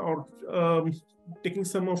data or taking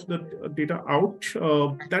some of the data out,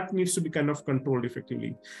 that needs to be kind of controlled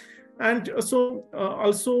effectively. And so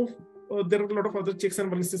also there are a lot of other checks and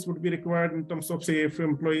balances would be required in terms of, say, if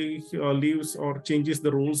employee leaves or changes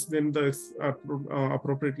the roles, then the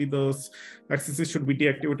appropriately those accesses should be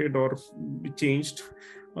deactivated or be changed.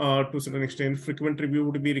 To a certain extent, frequent review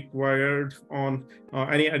would be required on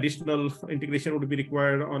any additional integration would be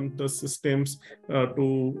required on the systems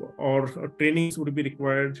or trainings would be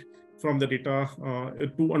required from the data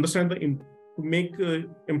to understand to make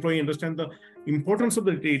employee understand the importance of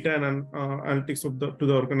the data and analytics to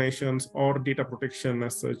the organizations or data protection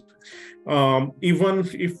as such. Even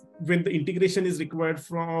if when the integration is required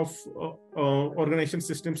from organization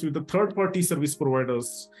systems with the third-party service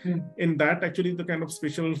providers, in that actually the kind of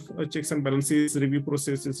special checks and balances, review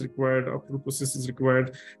process is required, approval process is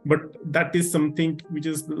required, but that is something which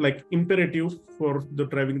is like imperative for the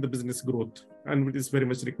driving the business growth, and it is very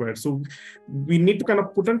much required. So we need to kind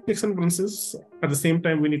of put on checks and balances. At the same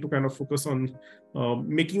time, we need to kind of focus on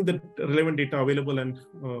making the relevant data available and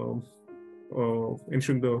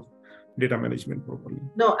ensuring the data management properly.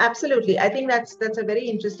 No, absolutely. I think that's a very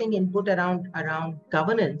interesting input around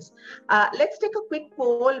governance. Let's take a quick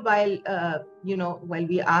poll while while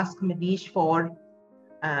we ask Manish for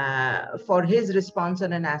his response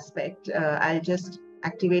on an aspect. I'll just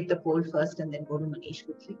activate the poll first and then go to Manish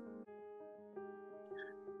quickly.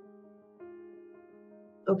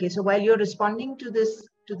 Okay, so while you're responding to this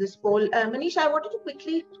poll, Manish, I wanted to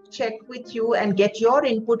quickly check with you and get your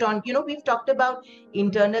input on, we've talked about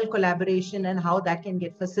internal collaboration and how that can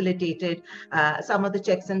get facilitated, some of the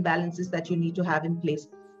checks and balances that you need to have in place.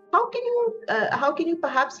 How can you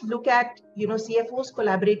perhaps look at, CFOs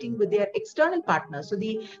collaborating with their external partners? So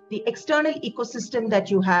the external ecosystem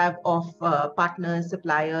that you have of partners,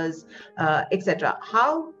 suppliers, etc.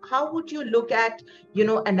 How would you look at,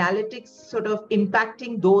 analytics sort of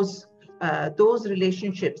impacting those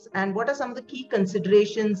relationships, and what are some of the key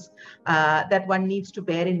considerations that one needs to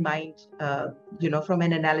bear in mind, from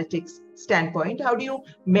an analytics standpoint? How do you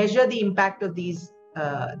measure the impact of these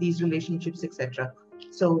relationships, etc.?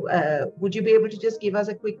 So would you be able to just give us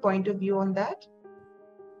a quick point of view on that?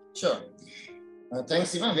 Sure.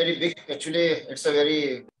 Thanks, Seema. Very big. Actually, it's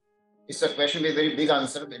a question with a very big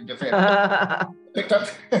answer, with different picked up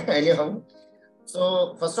anyhow.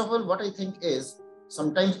 So first of all, what I think is,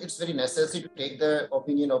 sometimes it's very necessary to take the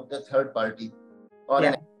opinion of the third party or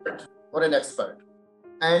an expert.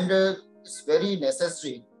 And it's very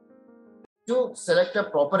necessary to select a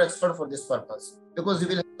proper expert for this purpose, because you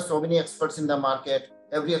will have so many experts in the market.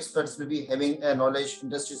 Every expert will be having a knowledge,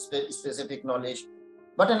 industry specific knowledge,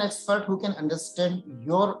 but an expert who can understand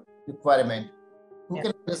your requirement, who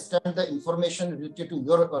can understand the information related to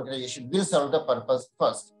your organization will serve the purpose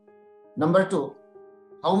first. Number two,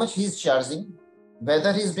 how much he is charging,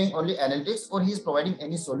 whether he is doing only analytics or he is providing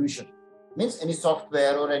any solution, means any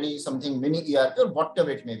software or any something mini ERP or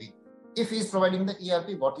whatever it may be. If he is providing the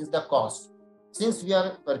ERP, what is the cost? Since we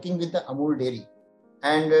are working with the Amul Dairy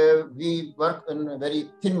and we work on very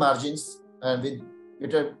thin margins with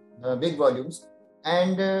little big volumes,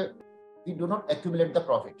 and we do not accumulate the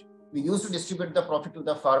profit. We used to distribute the profit to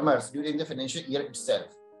the farmers during the financial year itself.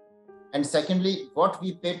 And secondly, what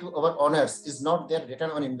we pay to our owners is not their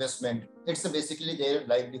return on investment. It's basically their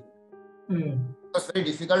livelihood. It's very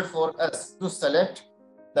difficult for us to select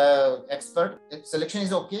the expert. Selection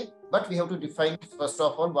is okay, but we have to define first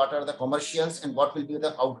of all what are the commercials and what will be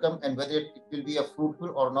the outcome and whether it will be a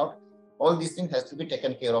fruitful or not. All these things has to be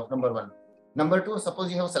taken care of, number one. Number two,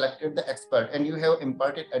 suppose you have selected the expert and you have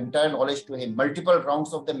imparted entire knowledge to him. Multiple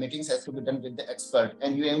rounds of the meetings has to be done with the expert,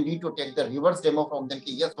 and you need to take the reverse demo from them.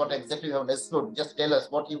 Yes, what exactly you have understood? Just tell us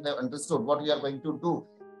what you have understood, what we are going to do.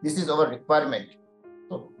 This is our requirement.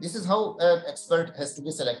 So this is how an expert has to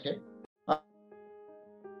be selected.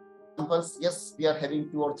 Examples, yes, we are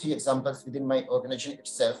having 2 or 3 examples within my organization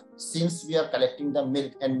itself. Since we are collecting the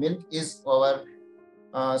milk, and milk is our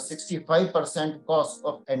 65% cost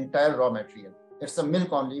of entire raw material. It's a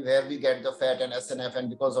milk only where we get the fat and SNF, and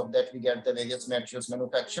because of that we get the various materials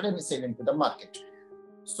manufactured and we sell into the market.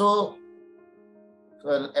 So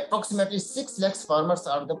approximately 6 lakhs farmers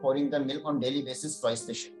are pouring the milk on daily basis twice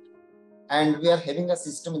the shift. And we are having a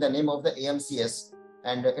system in the name of the AMCS,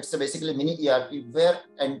 and it's basically mini ERP where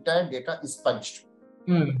entire data is punched.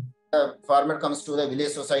 The farmer comes to the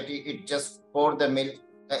village society, it just pour the milk,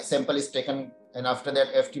 a sample is taken, and after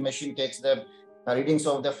that FT machine takes the readings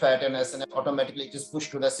of the fat and SNF, automatically it is pushed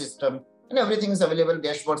to the system, and everything is available,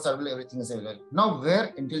 dashboards are available, everything is available. Now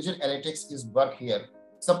where intelligent analytics is work here,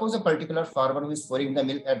 suppose a particular farmer who is pouring the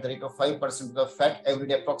milk at the rate of 5% of the fat every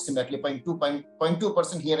day, approximately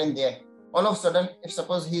 0.2% here and there, all of a sudden, if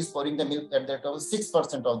suppose he is pouring the milk at the rate of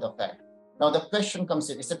 6% of the fat. Now the question comes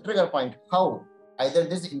in, it's a trigger point. How? Either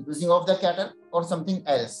this is increasing of the cattle or something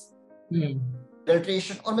else.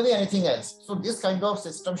 Filtration or maybe anything else. So this kind of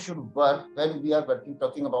system should work when we are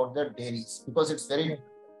talking about the dairies, because it's very,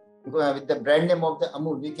 because with the brand name of the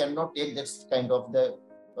Amul, we cannot take this kind of the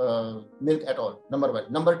milk at all, number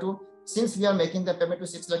one. Number two, since we are making the payment to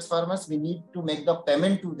 6 lakhs farmers, we need to make the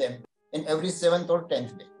payment to them in every 7th or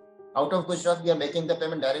 10th day. Out of Gujarat, we are making the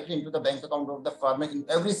payment directly into the bank account of the farmer in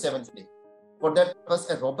every 7th day. For that purpose,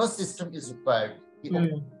 a robust system is required.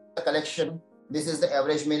 The collection, this is the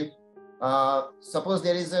average milk. Suppose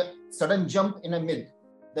there is a sudden jump in a milk,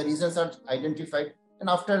 the reasons are identified, and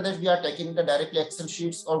after that we are taking the directly Excel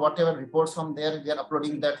sheets or whatever reports from there, we are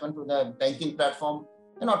uploading that one to the banking platform,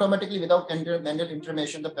 and automatically without manual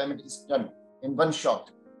intervention the payment is done in one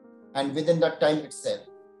shot and within that time itself.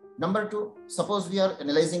 Number two, suppose we are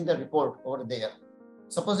analyzing the report over there.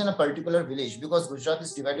 Suppose in a particular village, because Gujarat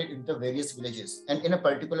is divided into various villages, and in a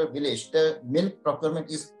particular village the milk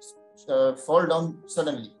procurement is fall down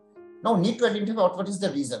suddenly. Now need to identify what is the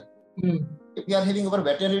reason. If we are having our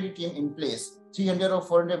veterinary team in place, 300 or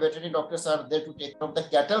 400 veterinary doctors are there to take care of the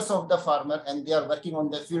cattle of the farmer, and they are working on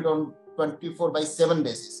the field on 24/7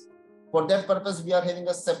 basis. For that purpose, we are having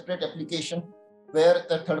a separate application where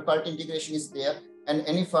the third-party integration is there, and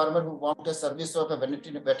any farmer who wants a service of a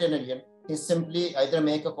veterinarian, he simply either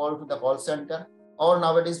make a call to the call center, or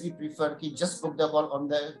nowadays we prefer he just book the call on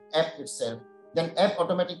the app itself. Then app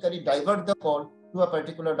automatically divert the call to a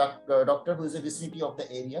particular doctor who is in the vicinity of the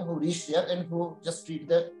area, who reach there and who just treat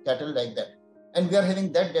the cattle like that. And we are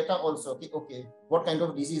having that data also. Okay, what kind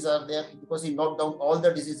of disease are there? Because he noted down all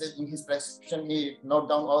the diseases in his prescription, he noted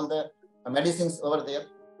down all the medicines over there.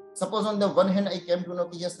 Suppose on the one hand, I came to know,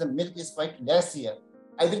 yes, the milk is quite less here.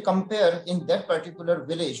 I will compare in that particular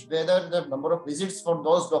village whether the number of visits for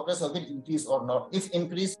those doctors have been increased or not. If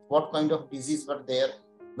increased, what kind of disease were there?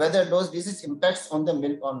 Whether those diseases impacts on the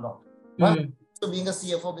milk or not. So being a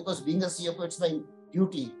CFO, because being a CFO, it's my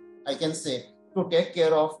duty, I can say, to take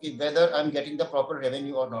care of whether I'm getting the proper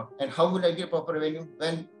revenue or not. And how will I get proper revenue?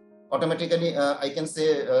 When automatically I can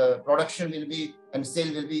say production will be and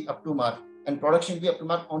sale will be up to mark. And production will be up to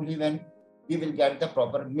mark only when we will get the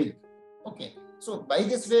proper milk. Okay. So by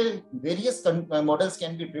this way, various models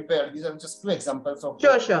can be prepared. These are just 2 examples of.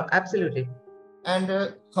 Sure, absolutely.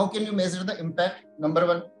 And how can you measure the impact? Number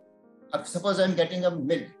one, suppose I'm getting a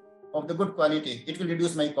milk of the good quality, it will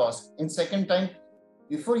reduce my cost. In second time,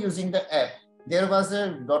 before using the app, there was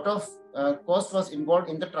a lot of cost was involved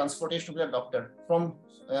in the transportation of the doctor from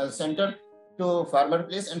center to farmer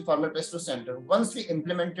place and farmer place to center. Once we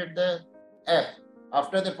implemented the app,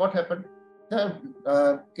 After that, what happened?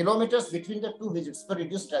 The kilometers between the two visits were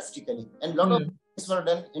reduced drastically, and a lot of things were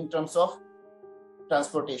done in terms of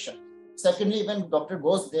transportation. Secondly, when doctor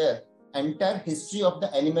goes there, entire history of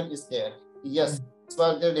the animal is there. Yes,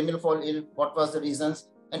 was the animal fall ill, what was the reasons,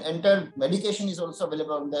 and entire medication is also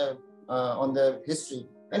available on the history,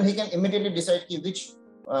 and he can immediately decide which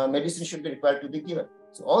medicine should be required to be given.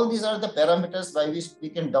 So all these are the parameters by which we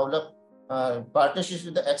can develop partnerships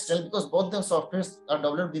with the external, because both the softwares are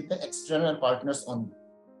developed with the external partners on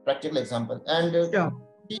practical example. And the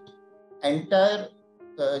entire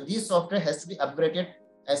this software has to be upgraded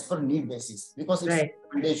as per need basis, because it's a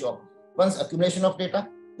one-day job. Once accumulation of data,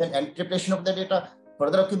 then interpretation of the data,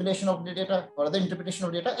 further accumulation of the data, further interpretation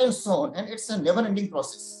of data, and so on. And it's a never-ending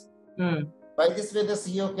process. By this way, the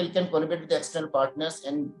CEO can collaborate with the external partners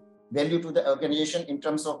and value to the organization in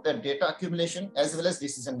terms of the data accumulation as well as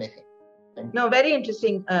decision making. No, very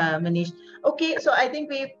interesting, Manish. Okay, so I think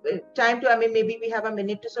we've time to, maybe we have a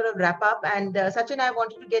minute to sort of wrap up. And Sachin, I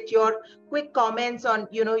wanted to get your quick comments on,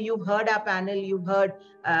 you've heard our panel, you've heard,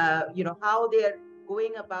 how they're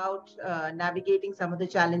going about navigating some of the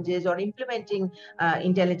challenges or implementing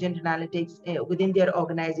intelligent analytics within their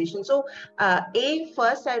organization. So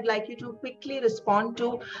first, I'd like you to quickly respond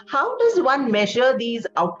to how does one measure these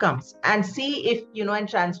outcomes and see if, and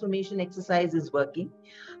transformation exercise is working.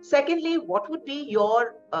 Secondly, what would be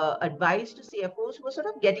your advice to CFOs who are sort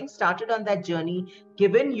of getting started on that journey,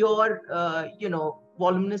 given your,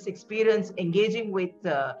 voluminous experience engaging with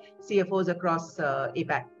CFOs across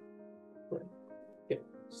APAC? Okay.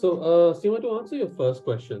 So, Seema, to answer your first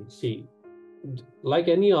question, see, like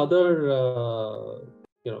any other,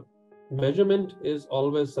 measurement is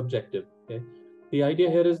always subjective. Okay. The idea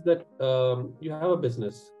here is that you have a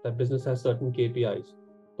business. That business has certain KPIs.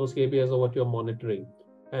 Those KPIs are what you're monitoring.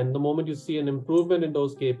 And the moment you see an improvement in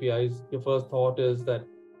those KPIs, your first thought is that,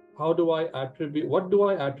 what do I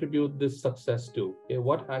attribute this success to? Okay,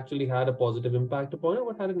 what actually had a positive impact upon it?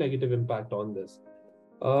 What had a negative impact on this?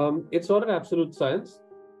 It's not an absolute science.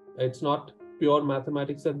 It's not pure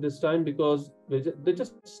mathematics at this time, because there's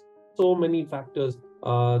just so many factors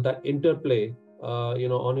that interplay,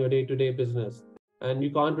 on your day-to-day business. And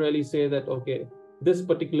you can't really say that, okay, this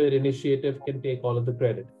particular initiative can take all of the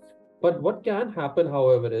credit. But what can happen,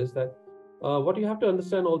 however, is that what you have to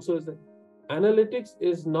understand also is that analytics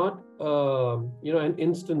is not, an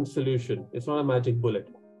instant solution. It's not a magic bullet.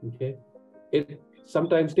 Okay, it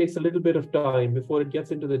sometimes takes a little bit of time before it gets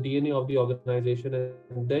into the DNA of the organization,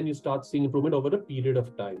 and then you start seeing improvement over a period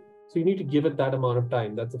of time. So you need to give it that amount of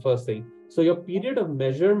time. That's the first thing. So your period of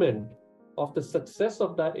measurement of the success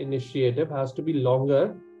of that initiative has to be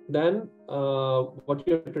longer than what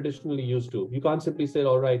you're traditionally used to. You can't simply say,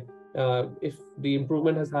 all right, if the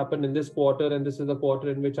improvement has happened in this quarter, and this is the quarter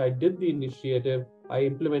in which I did the initiative, I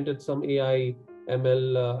implemented some AI,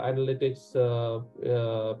 ML, analytics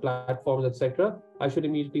platforms, etc., I should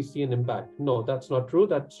immediately see an impact. No, that's not true.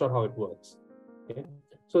 That's not how it works. Okay?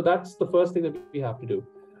 So that's the first thing that we have to do.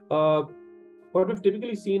 What we've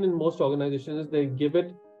typically seen in most organizations is they give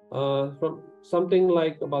it from something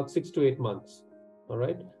like about 6 to 8 months, all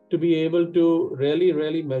right, to be able to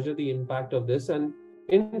really measure the impact of this. And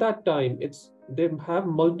in that time, they have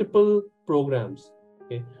multiple programs.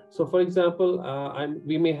 Okay, so for example,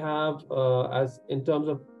 we may have as in terms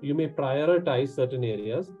of, you may prioritize certain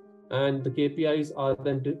areas, and the KPIs are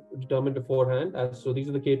then determined beforehand. So these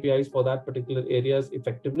are the KPIs for that particular area's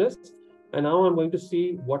effectiveness. And now I'm going to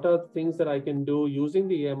see what are things that I can do using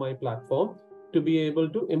the AMI platform to be able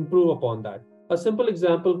to improve upon that. A simple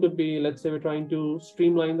example could be, let's say we're trying to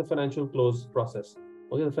streamline the financial close process,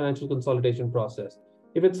 okay, the financial consolidation process.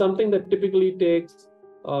 If it's something that typically takes,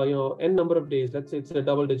 n number of days, let's say it's a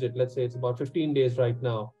double digit, let's say it's about 15 days right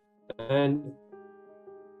now, and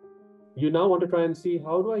you now want to try and see,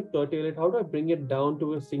 how do I curtail it? How do I bring it down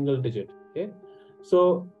to a single digit? Okay.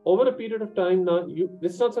 So over a period of time now,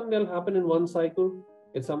 this is not something that will happen in one cycle.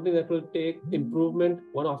 It's something that will take improvement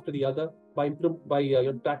one after the other by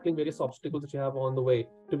tackling various obstacles that you have on the way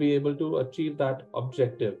to be able to achieve that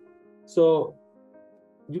objective. So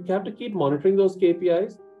you have to keep monitoring those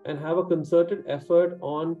KPIs and have a concerted effort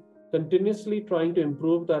on continuously trying to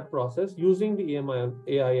improve that process using the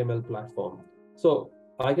AI/ML platform. So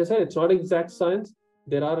like I said, it's not exact science.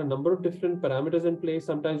 There are a number of different parameters in place.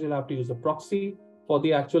 Sometimes you'll have to use a proxy for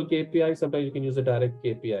the actual KPI. Sometimes you can use a direct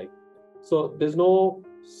KPI. So there's no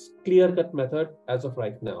clear-cut method as of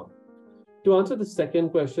right now. To answer the second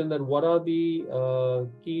question, that what are the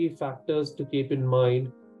key factors to keep in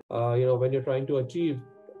mind, when you're trying to achieve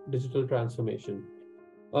digital transformation?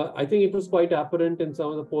 I think it was quite apparent in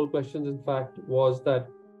some of the poll questions, in fact, was that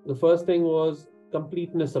the first thing was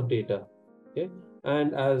completeness of data. Okay,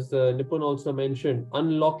 and as Nipun also mentioned,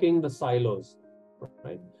 unlocking the silos.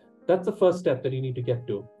 Right, that's the first step that you need to get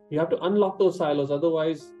to. You have to unlock those silos.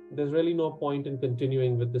 Otherwise, there's really no point in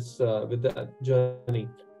continuing with this with the journey.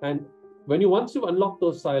 And once you've unlocked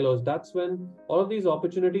those silos, that's when all of these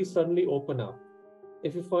opportunities suddenly open up.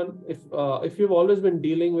 If you've always been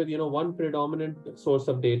dealing with one predominant source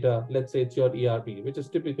of data, let's say it's your ERP, which is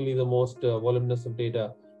typically the most voluminous of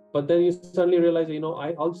data, but then you suddenly realize,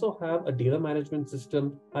 I also have a data management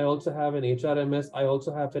system, I also have an HRMS, I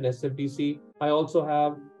also have an SFDC, I also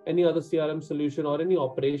have any other CRM solution or any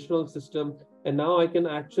operational system, and now I can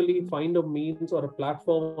actually find a means or a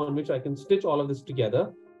platform on which I can stitch all of this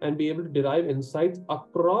together and be able to derive insights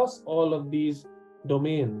across all of these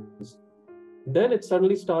domains. Then it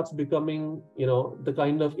suddenly starts becoming, the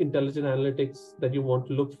kind of intelligent analytics that you want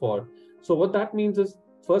to look for. So what that means is,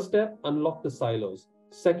 first step, unlock the silos.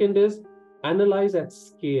 Second is analyze at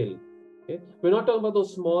scale. Okay? We're not talking about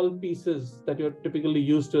those small pieces that you're typically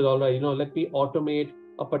used to. All right, let me automate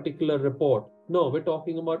a particular report. No, we're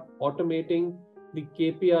talking about automating the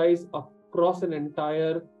KPIs across an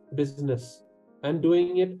entire business and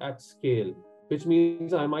doing it at scale, which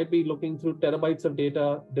means I might be looking through terabytes of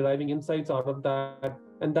data, deriving insights out of that,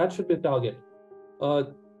 and that should be the target.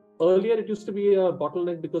 Earlier, it used to be a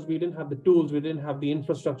bottleneck because we didn't have the tools, we didn't have the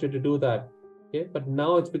infrastructure to do that. Okay, but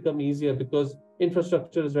now it's become easier because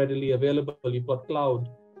infrastructure is readily available. You've got cloud,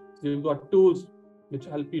 so you've got tools which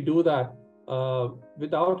help you do that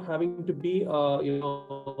without having to be,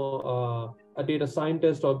 a data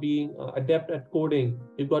scientist or being adept at coding.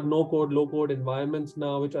 You've got no-code, low-code environments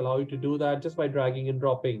now which allow you to do that just by dragging and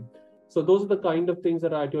dropping. So those are the kind of things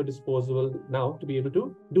that are at your disposal now to be able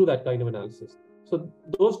to do that kind of analysis. So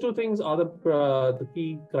those two things are the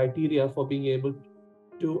key criteria for being able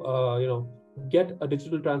to get a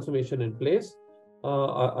digital transformation in place,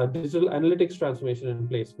 a digital analytics transformation in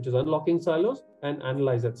place, which is unlocking silos and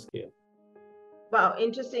analyze at scale. Wow,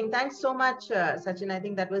 interesting. Thanks so much, Sachin. I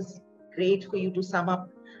think that was great for you to sum up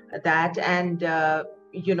that. And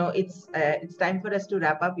it's time for us to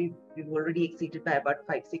wrap up. We've already exceeded by about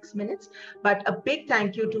 5-6 minutes. But a big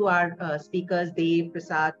thank you to our speakers, Dev,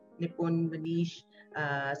 Prasad, Nipun, Manish,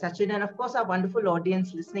 Sachin, and of course our wonderful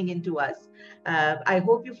audience listening in to us. I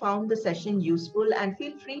hope you found the session useful, and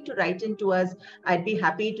feel free to write in to us. I'd be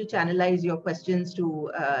happy to channelize your questions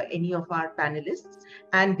to any of our panelists,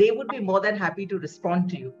 and they would be more than happy to respond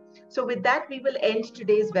to you. So with that, we will end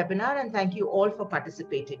today's webinar, and thank you all for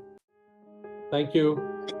participating. Thank you.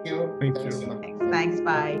 Thank you. Thank you. Thanks.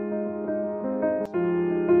 Bye.